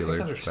was popular. I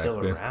think those are still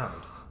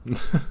around.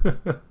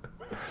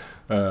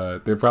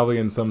 They're probably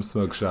in some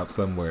smoke shop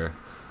somewhere,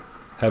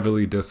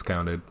 heavily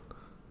discounted.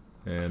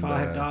 And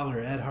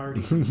 $5 Ed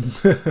Hardy.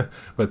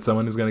 But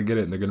someone is going to get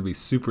it, and they're going to be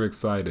super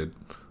excited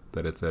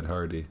that it's Ed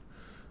Hardy.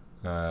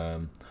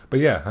 But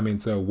yeah, I mean,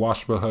 so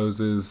washable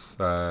hoses,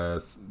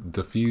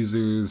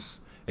 diffusers,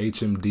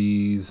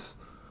 HMDs,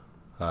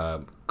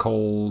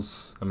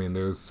 Coals. I mean,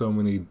 there's so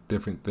many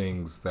different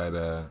things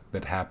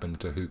that happened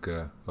to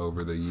hookah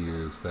over the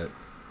years that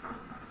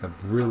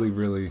have really,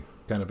 really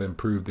kind of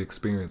improved the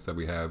experience that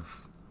we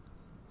have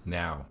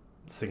now.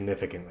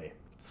 Significantly.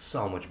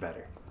 So much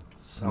better.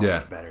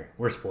 Much better.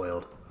 We're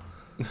spoiled.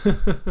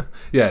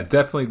 Yeah,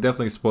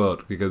 definitely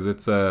spoiled, because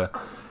it's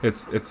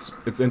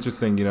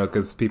interesting,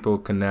 because people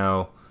can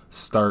now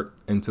start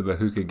into the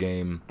hookah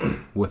game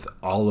with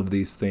all of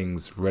these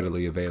things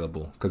readily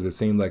available, because it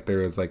seemed like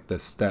there is like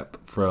this step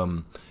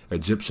from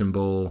Egyptian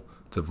bowl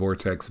to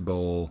vortex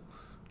bowl,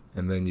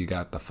 and then you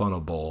got the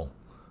funnel bowl,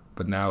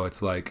 but now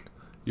it's like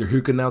your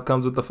hookah now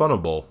comes with the funnel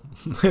bowl.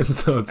 And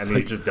so it's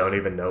you just don't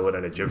even know what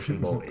an Egyptian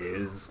bowl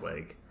is,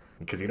 like,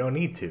 because you don't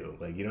need to.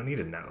 Like, you don't need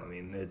to know. I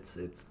mean,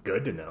 it's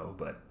good to know,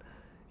 but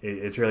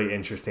it's really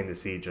interesting to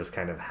see just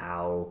kind of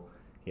how,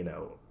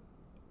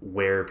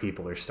 where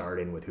people are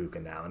starting with hookah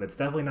now. And it's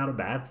definitely not a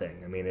bad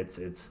thing. I mean,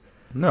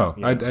 No,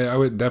 I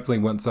would definitely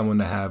want someone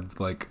to have,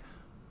 like,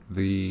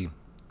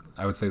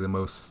 I would say the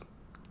most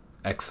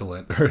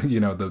excellent, or,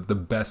 the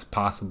best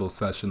possible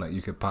session that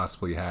you could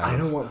possibly have. I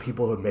don't want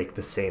people to make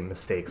the same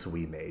mistakes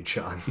we made,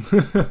 Sean.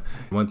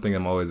 One thing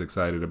I'm always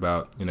excited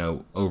about,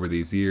 over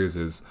these years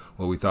is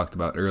what we talked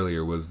about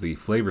earlier, was the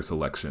flavor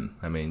selection.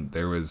 I mean,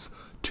 there was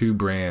 2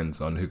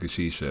 brands on Hookah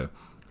Shisha,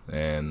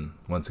 and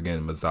once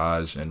again,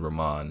 Mazaj and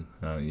Rahman.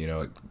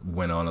 It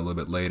went on a little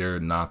bit later,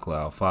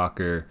 Nakla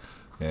Al-Fakir,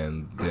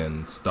 and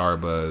then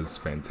Starbuzz,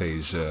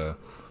 Fantasia,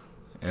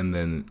 and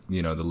then,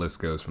 the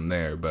list goes from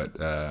there. But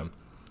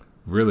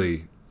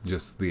really,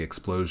 just the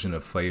explosion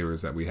of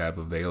flavors that we have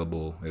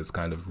available is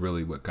kind of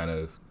really what kind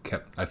of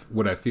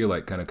what I feel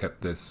like kind of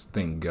kept this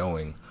thing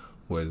going,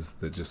 was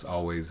that just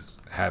always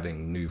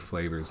having new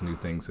flavors, new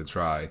things to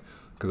try.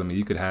 Because, I mean,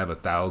 you could have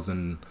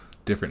 1,000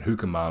 different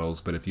hookah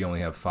models, but if you only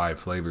have 5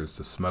 flavors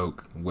to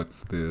smoke,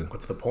 what's the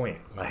point?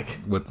 Like,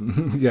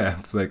 yeah,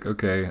 it's like,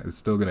 okay, it's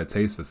still gonna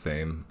taste the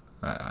same.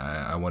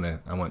 I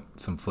want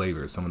some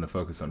flavors, someone to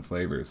focus on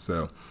flavors.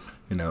 So,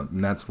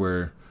 and that's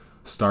where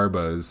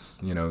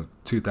Starbuzz,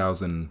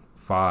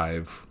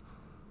 2005,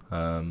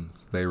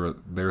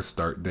 their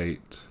start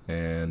date,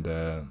 and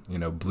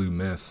Blue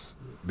Miss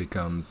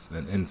becomes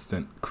an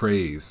instant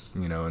craze,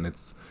 and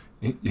it's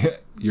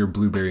your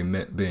blueberry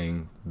mint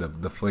being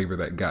the flavor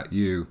that got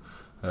you.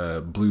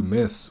 Blue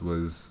Miss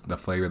was the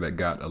flavor that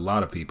got a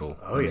lot of people.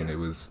 Oh, yeah. I mean, it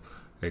was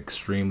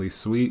extremely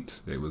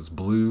sweet. It was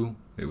blue.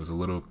 It was a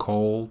little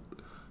cold,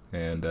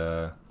 and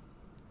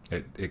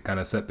it kind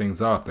of set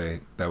things off.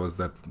 That was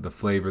the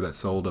flavor that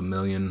sold a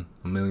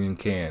million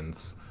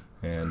cans,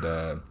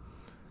 and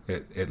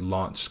it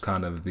launched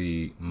kind of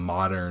the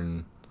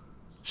modern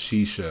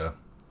shisha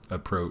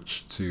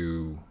approach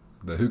to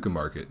the hookah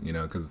market,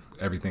 because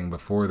everything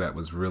before that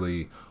was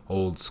really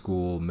old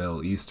school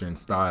Middle Eastern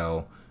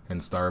style,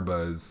 and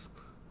Starbuzz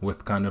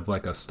with kind of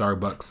like a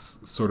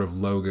Starbucks sort of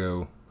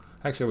logo.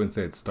 Actually, I wouldn't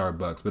say it's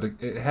Starbucks, but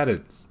it had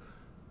its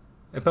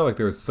it felt like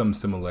there was some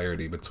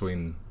similarity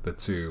between the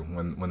two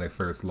when they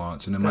first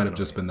launched, and it might have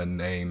just been the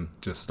name,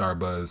 just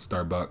Starbuzz,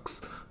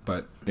 Starbucks,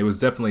 but it was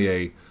definitely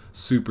a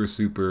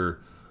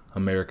super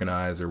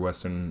Americanized or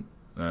Western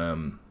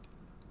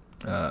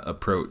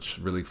approach.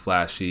 Really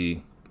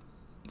flashy,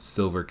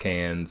 silver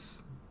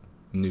cans,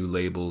 new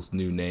labels,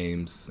 new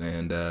names,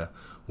 and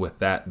with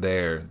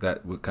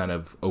that would kind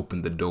of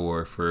open the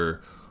door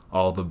for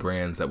all the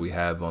brands that we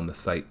have on the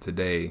site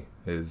today,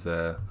 is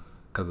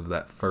because of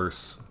that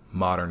first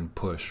modern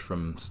push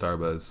from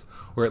Starbuzz,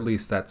 or at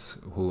least that's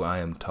who I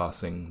am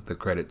tossing the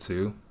credit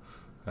to.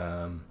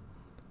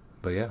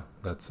 But yeah,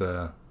 that's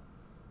some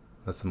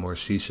more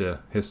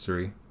shisha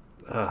history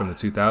from the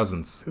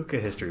 2000s. Hookah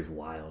history is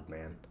wild,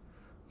 man.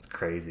 It's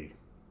crazy.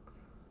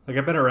 Like,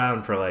 I've been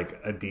around for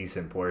like a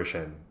decent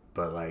portion,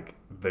 but like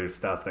there's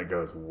stuff that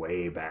goes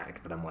way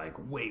back that I'm like,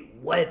 wait,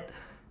 what?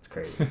 It's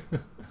crazy.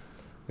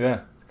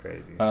 Yeah, it's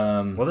crazy.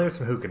 Well, there's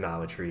some hookah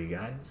knowledge for you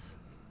guys.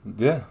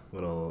 Yeah.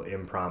 Little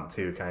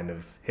impromptu kind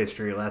of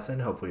history lesson.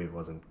 Hopefully it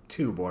wasn't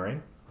too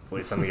boring.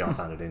 Hopefully some of y'all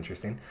found it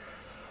interesting.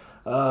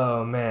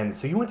 Oh, man.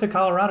 So you went to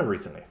Colorado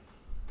recently.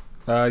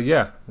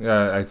 Yeah.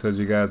 I told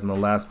you guys in the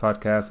last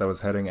podcast I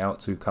was heading out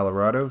to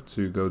Colorado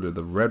to go to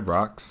the Red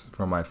Rocks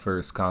for my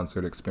first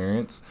concert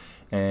experience.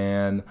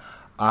 And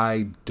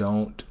I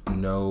don't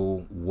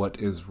know what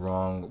is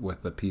wrong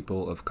with the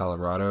people of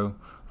Colorado,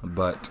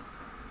 but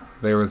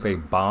there was a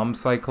bomb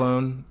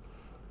cyclone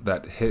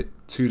that hit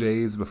 2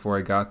 days before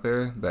I got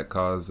there that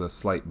caused a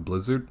slight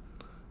blizzard.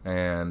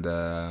 And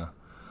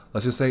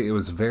let's just say it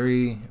was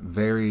very,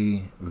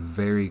 very,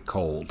 very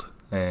cold.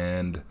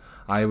 And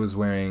I was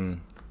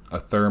wearing a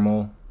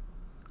thermal,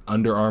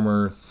 Under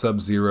Armour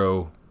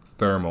Sub-Zero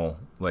thermal,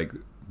 like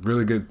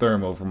really good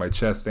thermal for my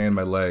chest and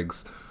my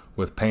legs,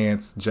 with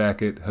pants,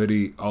 jacket,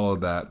 hoodie, all of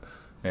that.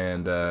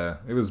 And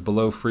it was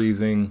below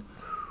freezing.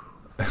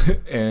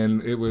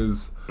 And it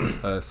was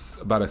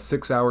about a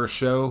 6-hour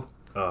show.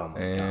 Oh my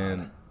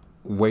and God.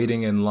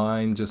 Waiting in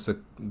line just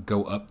to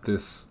go up the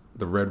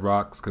Red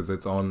Rocks, because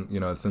it's on,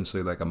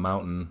 essentially like a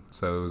mountain.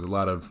 So it was a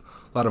lot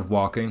of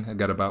walking. I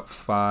got about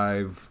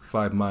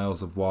five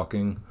miles of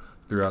walking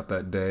throughout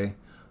that day.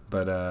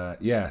 But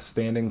yeah,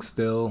 standing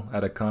still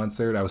at a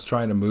concert. I was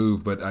trying to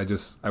move, but I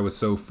was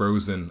so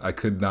frozen. I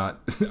could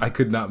not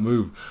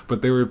move.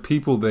 But there were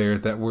people there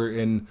that were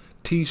in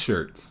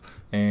t-shirts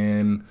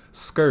and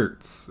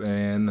skirts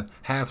and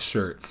half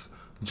shirts,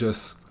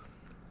 just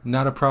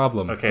not a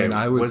problem. Okay, and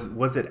I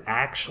was it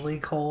actually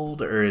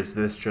cold, or is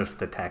this just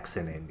the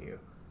Texan in you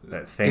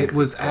that thinks it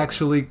was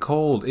actually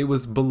cold? It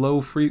was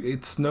below freeze.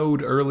 It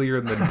snowed earlier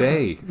in the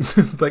day.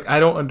 Like, I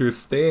don't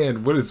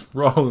understand what is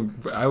wrong.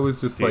 I was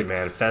just Dude, like,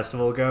 man,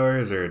 festival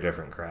goers are a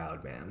different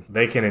crowd, man.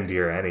 They can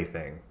endure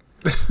anything.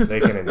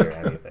 They can endure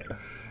anything.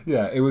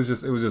 Yeah, it was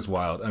just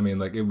wild. I mean,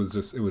 like, it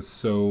was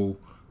so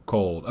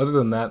cold. Other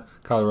than that,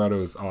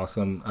 Colorado is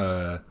awesome.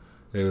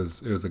 It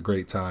was a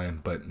great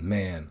time, but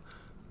man,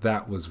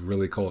 that was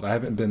really cold. I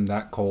haven't been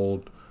that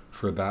cold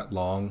for that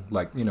long.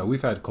 Like,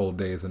 we've had cold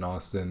days in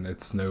Austin.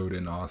 It snowed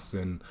in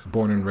Austin.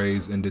 Born and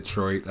raised in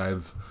Detroit,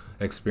 I've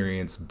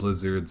experienced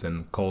blizzards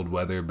and cold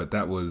weather, but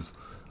that was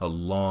a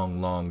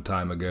long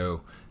time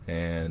ago,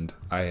 and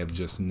I have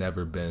just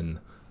never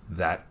been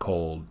that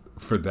cold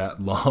for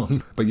that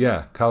long. But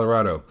yeah,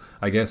 Colorado,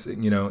 I guess,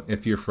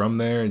 if you're from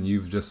there and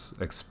you've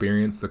just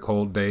experienced the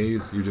cold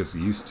days, you're just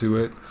used to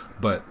it.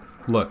 But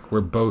look,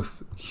 we're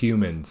both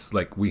humans.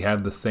 Like, we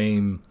have the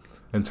same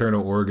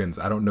internal organs.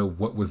 I don't know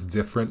what was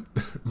different,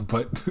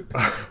 but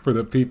for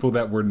the people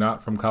that were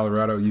not from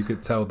Colorado, you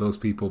could tell those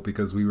people,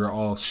 because we were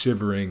all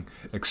shivering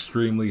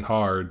extremely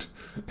hard.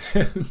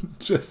 And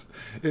just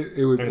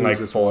it was like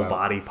just full wild.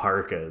 body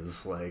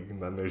parkas, like,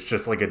 and then there's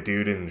just like a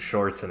dude in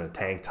shorts and a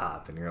tank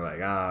top, and you're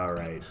like, all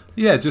right.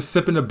 Yeah, just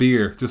sipping a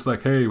beer, just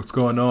like, hey, what's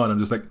going on? I'm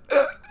just like,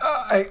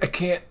 I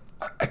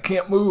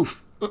can't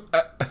move.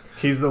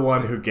 He's the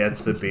one who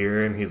gets the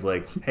beer, and he's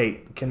like,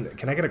 hey, can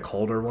I get a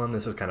colder one?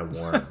 This is kind of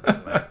warm.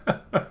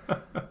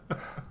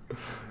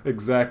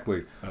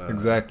 Exactly.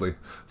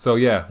 So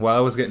yeah, while I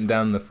was getting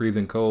down in the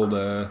freezing cold,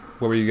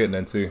 what were you getting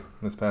into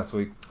this past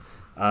week?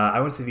 I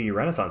went to the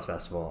Renaissance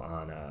Festival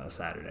on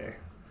Saturday.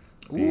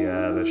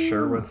 The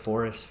Sherwood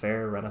Forest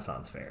Fair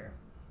Renaissance Fair.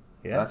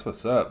 Yeah, That's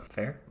what's up.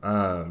 fair.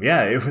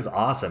 Yeah, it was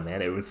awesome,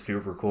 man. It was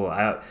super cool.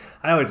 I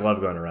always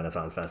love going to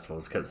Renaissance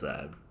festivals because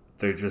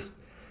they're just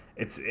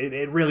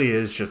it really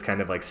is just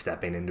kind of like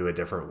stepping into a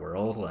different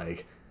world.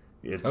 Like,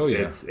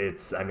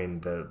 it's I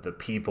mean, the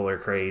people are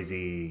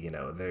crazy.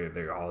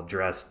 They're all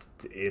dressed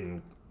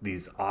in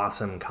these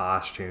awesome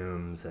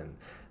costumes, and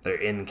they're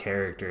in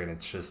character, and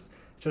it's just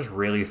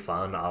really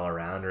fun all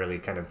around. Really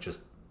kind of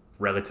just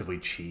relatively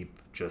cheap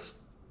just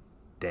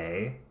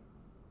day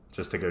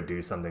just to go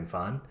do something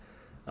fun.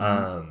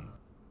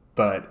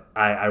 But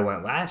I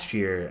went last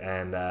year,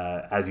 and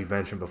as you've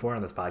mentioned before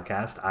on this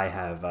podcast, I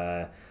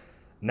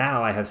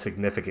have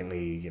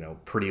significantly,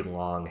 pretty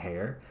long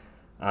hair.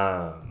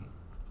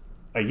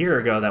 A year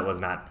ago, that was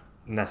not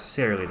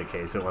necessarily the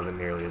case. It wasn't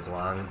nearly as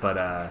long. But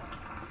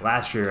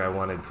last year,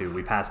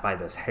 we passed by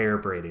this hair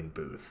braiding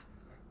booth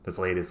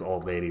this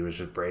old lady was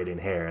just braiding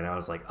hair, and I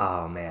was like,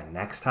 oh man,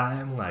 next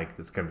time, like,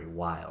 it's gonna be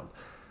wild.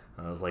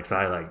 I was like, so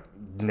I like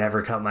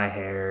never cut my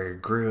hair,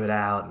 grew it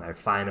out, and I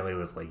finally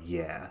was like,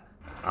 yeah,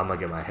 I'm gonna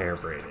get my hair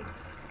braided.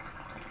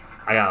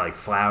 I got like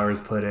flowers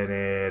put in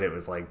it. It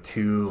was like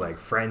 2 like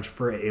French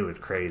braid. It was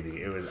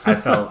crazy. I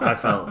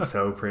felt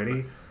so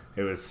pretty.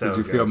 It was so.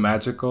 Did you feel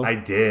magical? I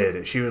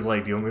did. She was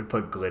like, "Do you want me to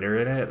put glitter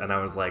in it?" And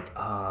I was like,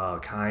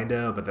 "Oh,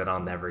 kinda," but then I'll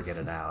never get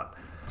it out.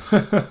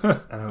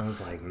 And I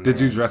was like, man. Did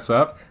you dress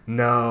up?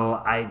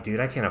 No, I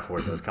can't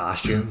afford those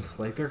costumes.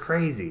 Like, they're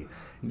crazy.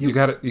 You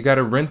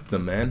gotta rent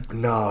them, man.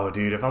 No,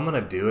 dude, if I'm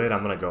gonna do it,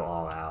 I'm gonna go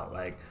all out.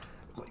 Like,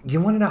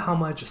 you want to know how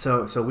much?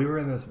 So we were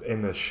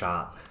in this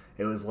shop.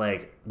 It was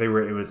like it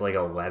was like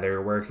a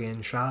leather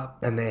working shop,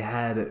 and they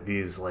had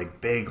these like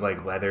big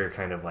like leather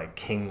kind of like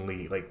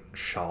kingly like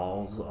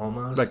shawls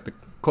almost. Like the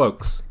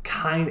cloaks.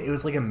 It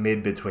was like a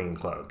mid between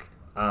cloak.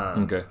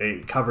 Okay.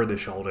 It covered the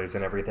shoulders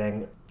and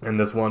everything. And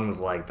this one was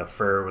like, the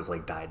fur was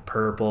like dyed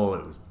purple.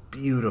 It was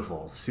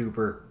beautiful,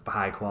 super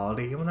high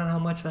quality. You want to know how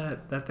much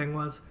that thing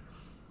was?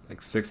 Like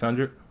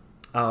 $600?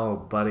 Oh,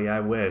 buddy, I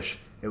wish.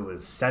 It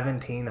was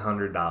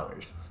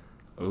 $1,700.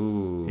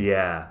 Ooh.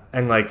 Yeah.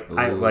 And like,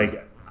 Ooh.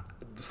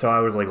 So I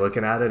was like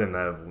looking at it,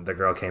 and the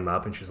girl came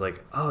up and she's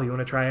like, "Oh, you want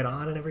to try it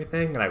on and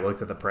everything?" And I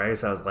looked at the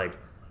price. I was like,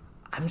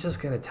 "I'm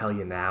just gonna tell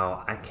you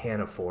now, I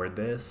can't afford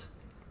this.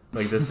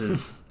 Like, this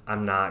is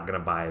I'm not gonna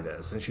buy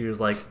this." And she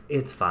was like,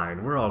 "It's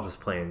fine. We're all just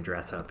playing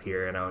dress up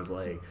here." And I was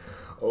like,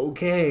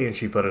 "Okay." And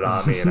she put it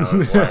on me, and I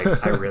was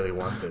like, "I really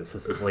want this.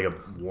 This is like a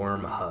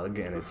warm hug,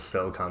 and it's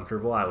so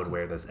comfortable. I would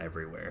wear this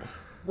everywhere."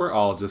 We're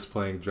all just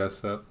playing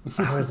dress up.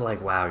 I was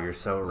like, "Wow, you're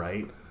so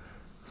right."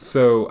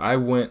 So I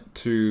went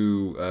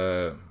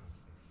to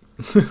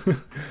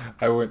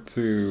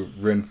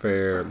Ren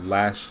Fair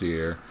last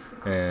year,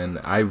 and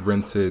I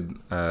rented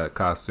a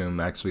costume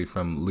actually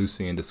from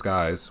Lucy in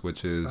Disguise,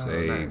 which is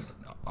nice.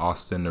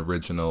 Austin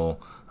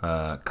original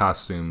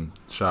costume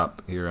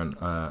shop here in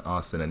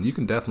Austin, and you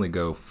can definitely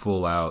go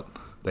full out.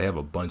 They have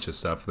a bunch of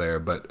stuff there,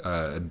 but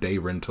a day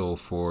rental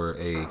for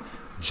a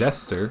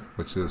jester,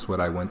 which is what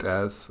I went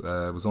as,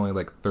 it was only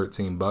like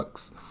 $13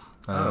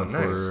 nice.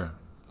 for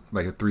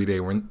like a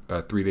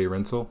 3-day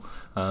rental.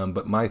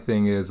 But my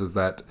thing is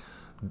that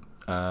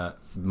I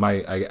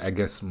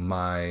guess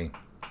my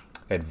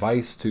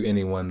advice to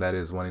anyone that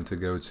is wanting to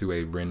go to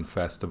a Ren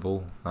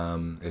festival,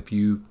 if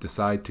you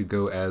decide to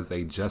go as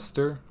a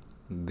jester,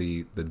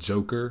 the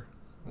Joker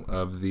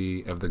of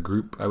the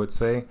group, I would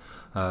say,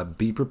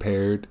 be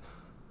prepared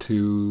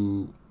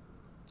to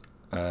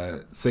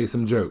say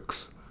some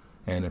jokes.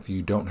 And if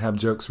you don't have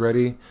jokes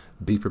ready,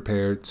 be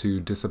prepared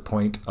to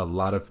disappoint a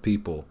lot of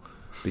people.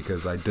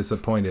 Because I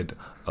disappointed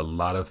a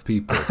lot of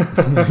people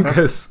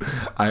because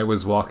I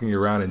was walking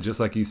around, and just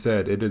like you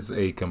said, it is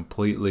a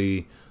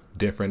completely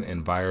different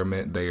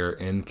environment. They are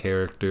in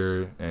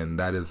character, and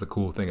that is the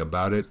cool thing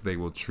about it. They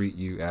will treat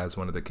you as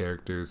one of the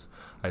characters.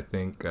 I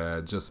think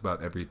just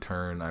about every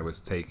turn I was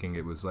taking,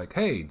 it was like,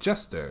 "Hey,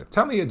 Jester,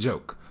 tell me a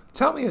joke.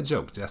 Tell me a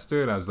joke,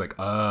 Jester." And I was like,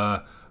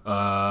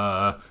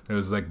 it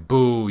was like,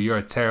 "Boo, you're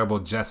a terrible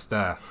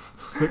jester."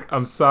 It's like,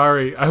 I'm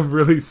sorry. I'm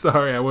really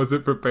sorry. I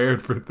wasn't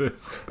prepared for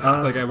this.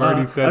 Like I've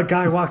already said. A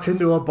guy walks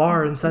into a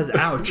bar and says,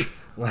 "Ouch."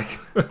 Like,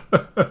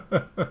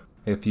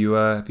 if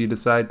you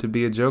decide to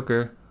be a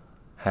joker,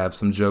 have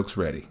some jokes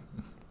ready.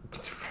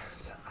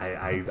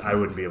 I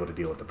wouldn't be able to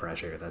deal with the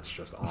pressure. That's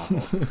just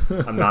awful.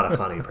 I'm not a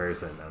funny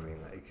person. I mean,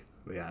 like,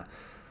 yeah.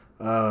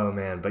 Oh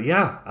man, but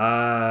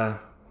yeah.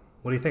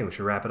 What do you think? We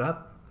should wrap it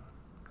up.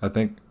 I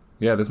think.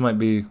 Yeah, this might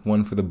be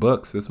one for the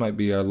books. This might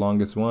be our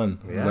longest one.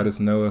 Yeah. Let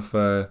us know if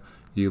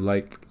you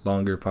like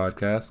longer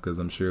podcasts, because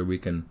I'm sure we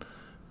can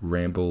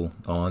ramble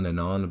on and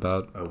on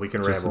about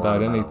just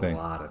about anything. A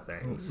lot of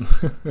things.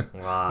 A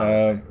lot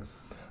of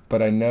things.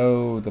 But I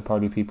know the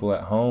party people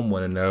at home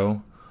want to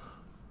know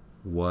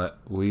what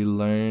we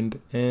learned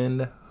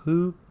in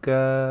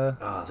hookah.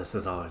 Oh, this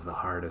is always the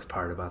hardest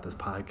part about this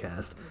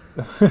podcast.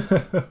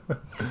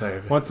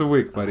 Once a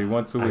week, buddy.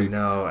 Once a week. I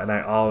know, and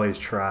I always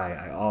try.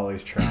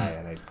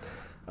 And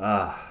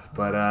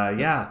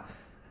yeah.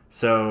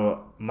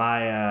 So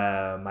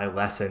my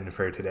lesson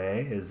for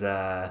today is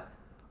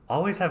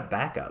always have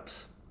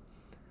backups.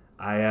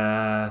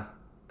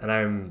 And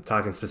I'm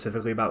talking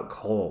specifically about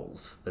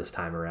coals this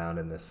time around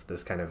in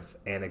this kind of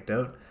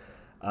anecdote.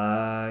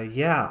 I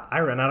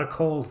ran out of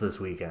coals this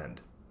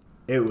weekend.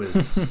 It was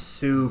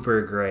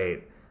super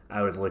great.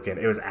 I was looking.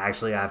 It was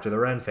actually after the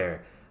Ren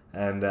Fair,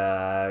 and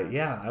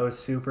I was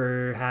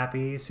super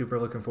happy, super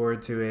looking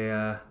forward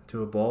to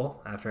a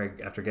bowl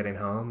after getting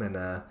home,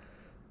 and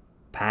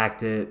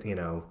packed it.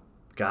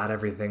 Got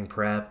everything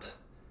prepped,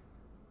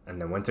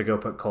 and then went to go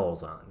put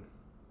coals on,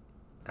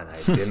 and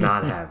I did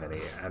not have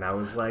any, and I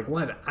was like,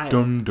 "What?"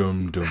 Dum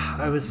dum dum.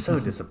 I was so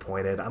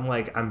disappointed.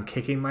 I'm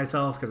kicking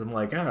myself because I'm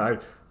like,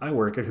 I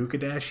work at Hookah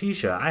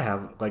Shisha. I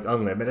have like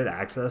unlimited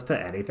access to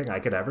anything I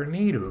could ever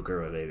need hookah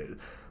related,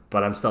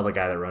 but I'm still the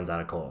guy that runs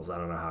out of coals. I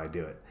don't know how I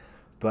do it,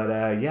 but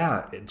I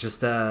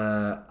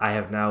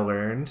have now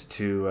learned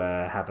to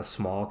have a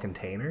small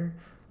container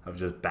of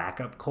just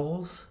backup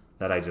coals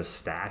that I just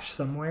stash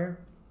somewhere.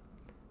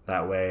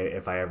 That way,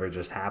 if I ever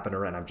just happen to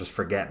run, I'm just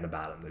forgetting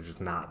about them. They're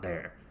just not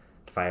there.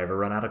 If I ever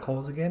run out of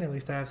coals again, at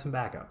least I have some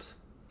backups.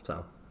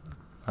 So,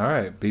 all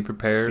right, be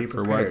prepared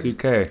for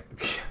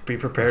Y2K. Be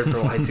prepared for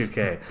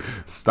Y2K.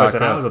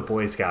 Listen, I was a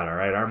Boy Scout, all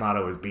right? Our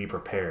motto was be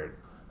prepared.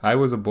 I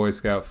was a Boy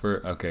Scout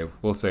for... Okay,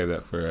 we'll save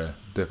that for a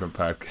different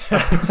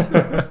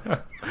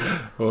podcast.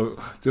 Well,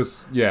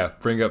 just,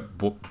 bring up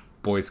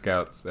Boy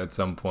Scouts at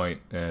some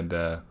point, and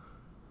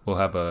we'll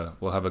have a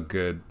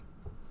good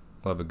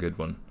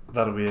one.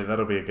 That'll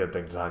be a good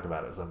thing to talk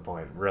about at some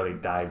point. Really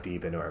dive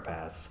deep into our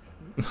pasts.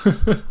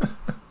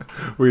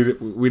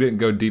 We didn't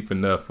go deep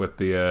enough with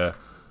the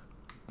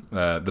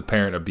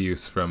parent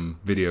abuse from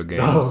video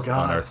games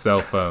on our cell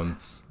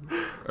phones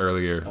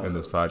earlier in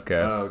this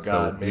podcast. Oh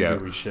God, so,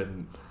 maybe we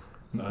shouldn't.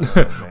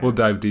 We'll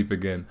dive deep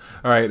again.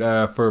 All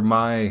right, for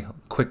my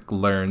quick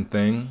learn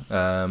thing,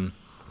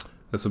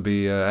 this will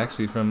be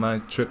actually from my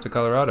trip to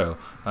Colorado.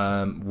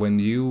 When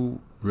you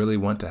really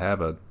want to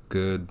have a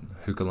good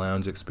hookah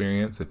lounge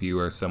experience, if you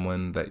are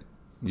someone that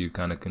you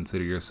kind of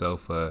consider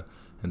yourself a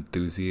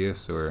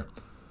enthusiast, or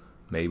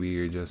maybe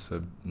you're just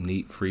a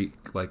neat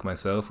freak like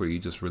myself, where you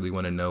just really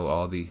want to know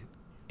all the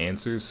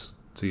answers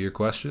to your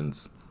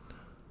questions,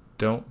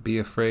 don't be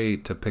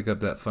afraid to pick up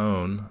that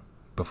phone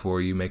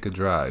before you make a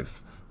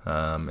drive.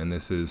 And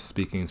this is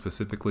speaking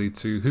specifically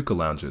to hookah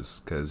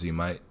lounges, because you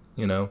might,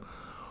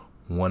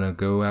 want to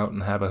go out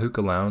and have a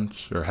hookah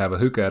lounge, or have a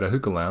hookah at a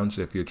hookah lounge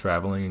if you're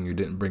traveling and you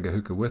didn't bring a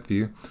hookah with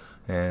you.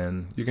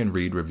 And you can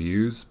read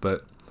reviews,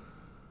 but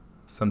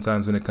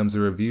sometimes when it comes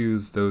to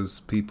reviews, those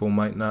people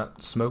might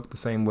not smoke the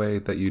same way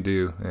that you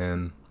do.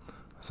 And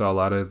I saw a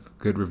lot of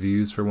good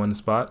reviews for one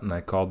spot, and I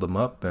called them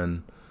up,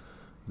 and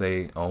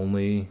they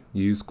only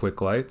use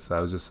quick lights. I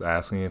was just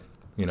asking if,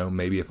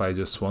 maybe if I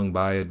just swung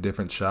by a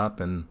different shop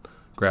and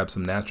grabbed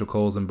some natural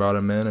coals and brought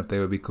them in, if they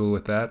would be cool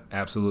with that.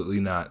 Absolutely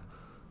not.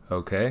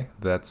 Okay,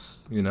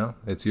 that's,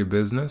 it's your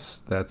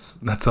business. That's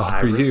all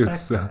for you.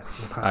 So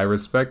I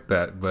respect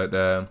that. But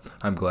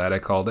I'm glad I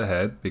called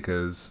ahead,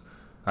 because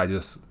I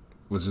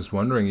was just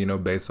wondering,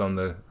 based on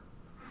the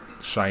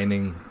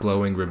shining,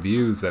 glowing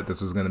reviews, that this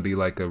was going to be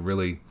like a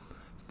really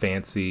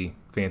fancy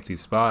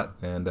spot.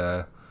 And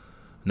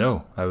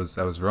no, I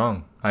was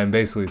wrong. I'm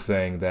basically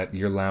saying that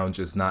your lounge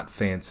is not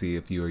fancy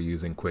if you are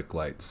using quick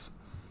lights.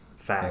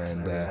 Facts.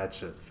 And, that's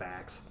just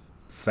facts.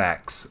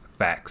 Facts.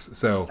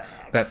 So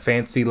that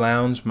fancy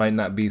lounge might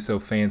not be so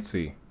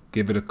fancy.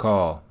 Give it a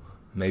call.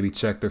 Maybe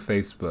check their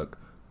Facebook.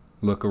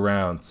 Look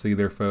around. See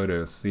their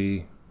photos.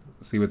 See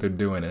what they're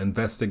doing.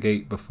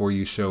 Investigate before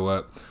you show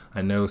up.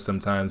 I know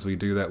sometimes we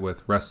do that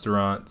with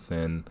restaurants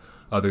and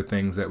other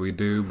things that we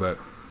do, but,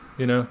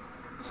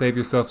 save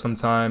yourself some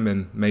time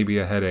and maybe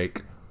a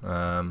headache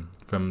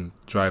from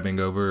driving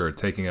over or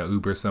taking an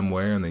Uber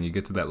somewhere, and then you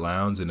get to that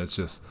lounge and it's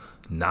just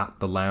not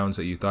the lounge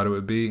that you thought it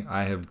would be.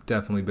 I have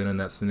definitely been in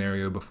that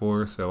scenario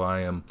before, so I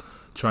am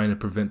trying to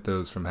prevent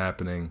those from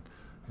happening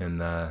in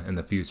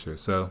the future.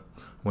 So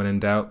when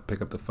in doubt,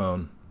 pick up the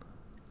phone,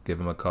 give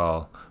them a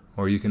call,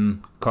 or you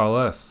can call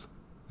us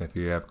if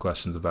you have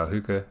questions about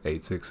hookah.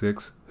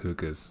 866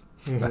 hookahs.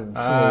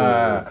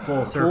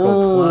 Full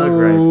circle plug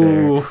right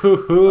there.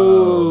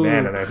 Oh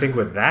man, and I think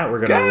with that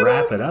we're gonna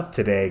wrap it up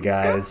today,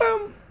 guys.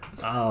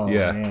 Oh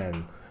yeah.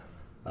 Man.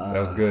 That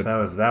was good. That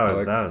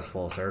was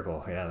full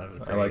circle. Yeah, that was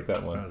great. I like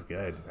that one. That was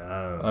good.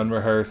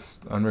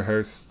 Unrehearsed.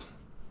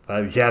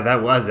 Yeah,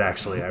 that was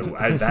actually.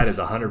 That is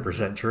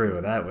 100%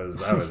 true. I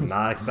was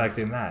not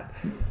expecting that.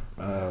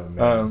 Oh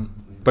man.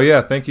 But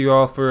yeah, thank you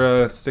all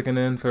for sticking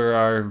in for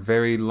our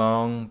very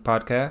long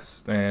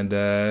podcast. And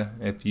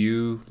if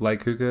you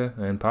like hookah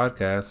and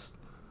podcasts,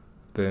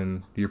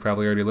 then you're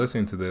probably already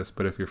listening to this.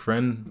 But if your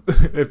friend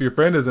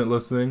isn't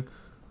listening,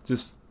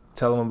 just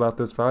tell them about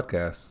this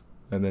podcast,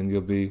 and then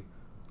you'll be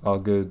all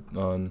good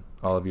on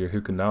all of your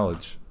hookah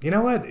knowledge. You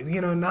know what?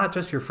 Not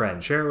just your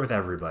friend. Share it with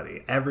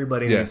everybody.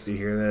 Everybody needs to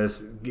hear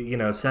this.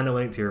 Send a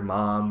link to your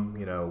mom.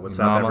 What's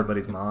up,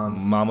 everybody's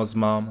moms? Mama's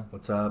mom.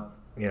 What's up?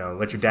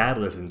 Let your dad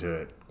listen to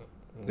it.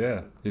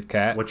 Yeah, your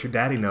cat. What's your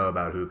daddy know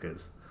about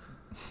hookahs?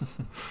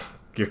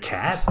 Your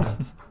cat?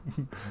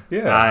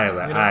 Yeah.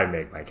 I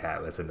make my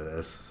cat listen to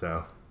this,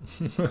 so.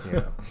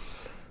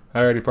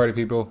 Alrighty, party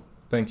people.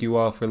 Thank you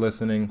all for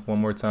listening one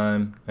more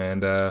time,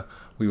 and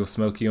we will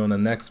smoke you on the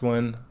next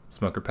one.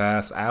 Smoker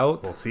Pass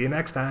out. We'll see you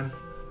next time.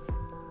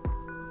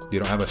 You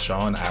don't have a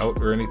Sean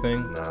out or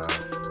anything? No,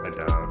 I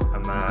don't.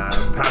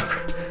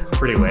 I'm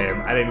pretty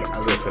lame. I don't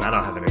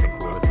have anything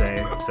cool to say,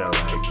 so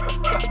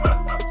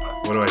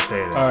what do I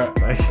say then? All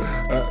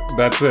right.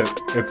 That's it.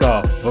 It's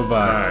all. Bye-bye.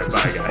 All right,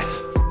 bye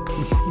guys.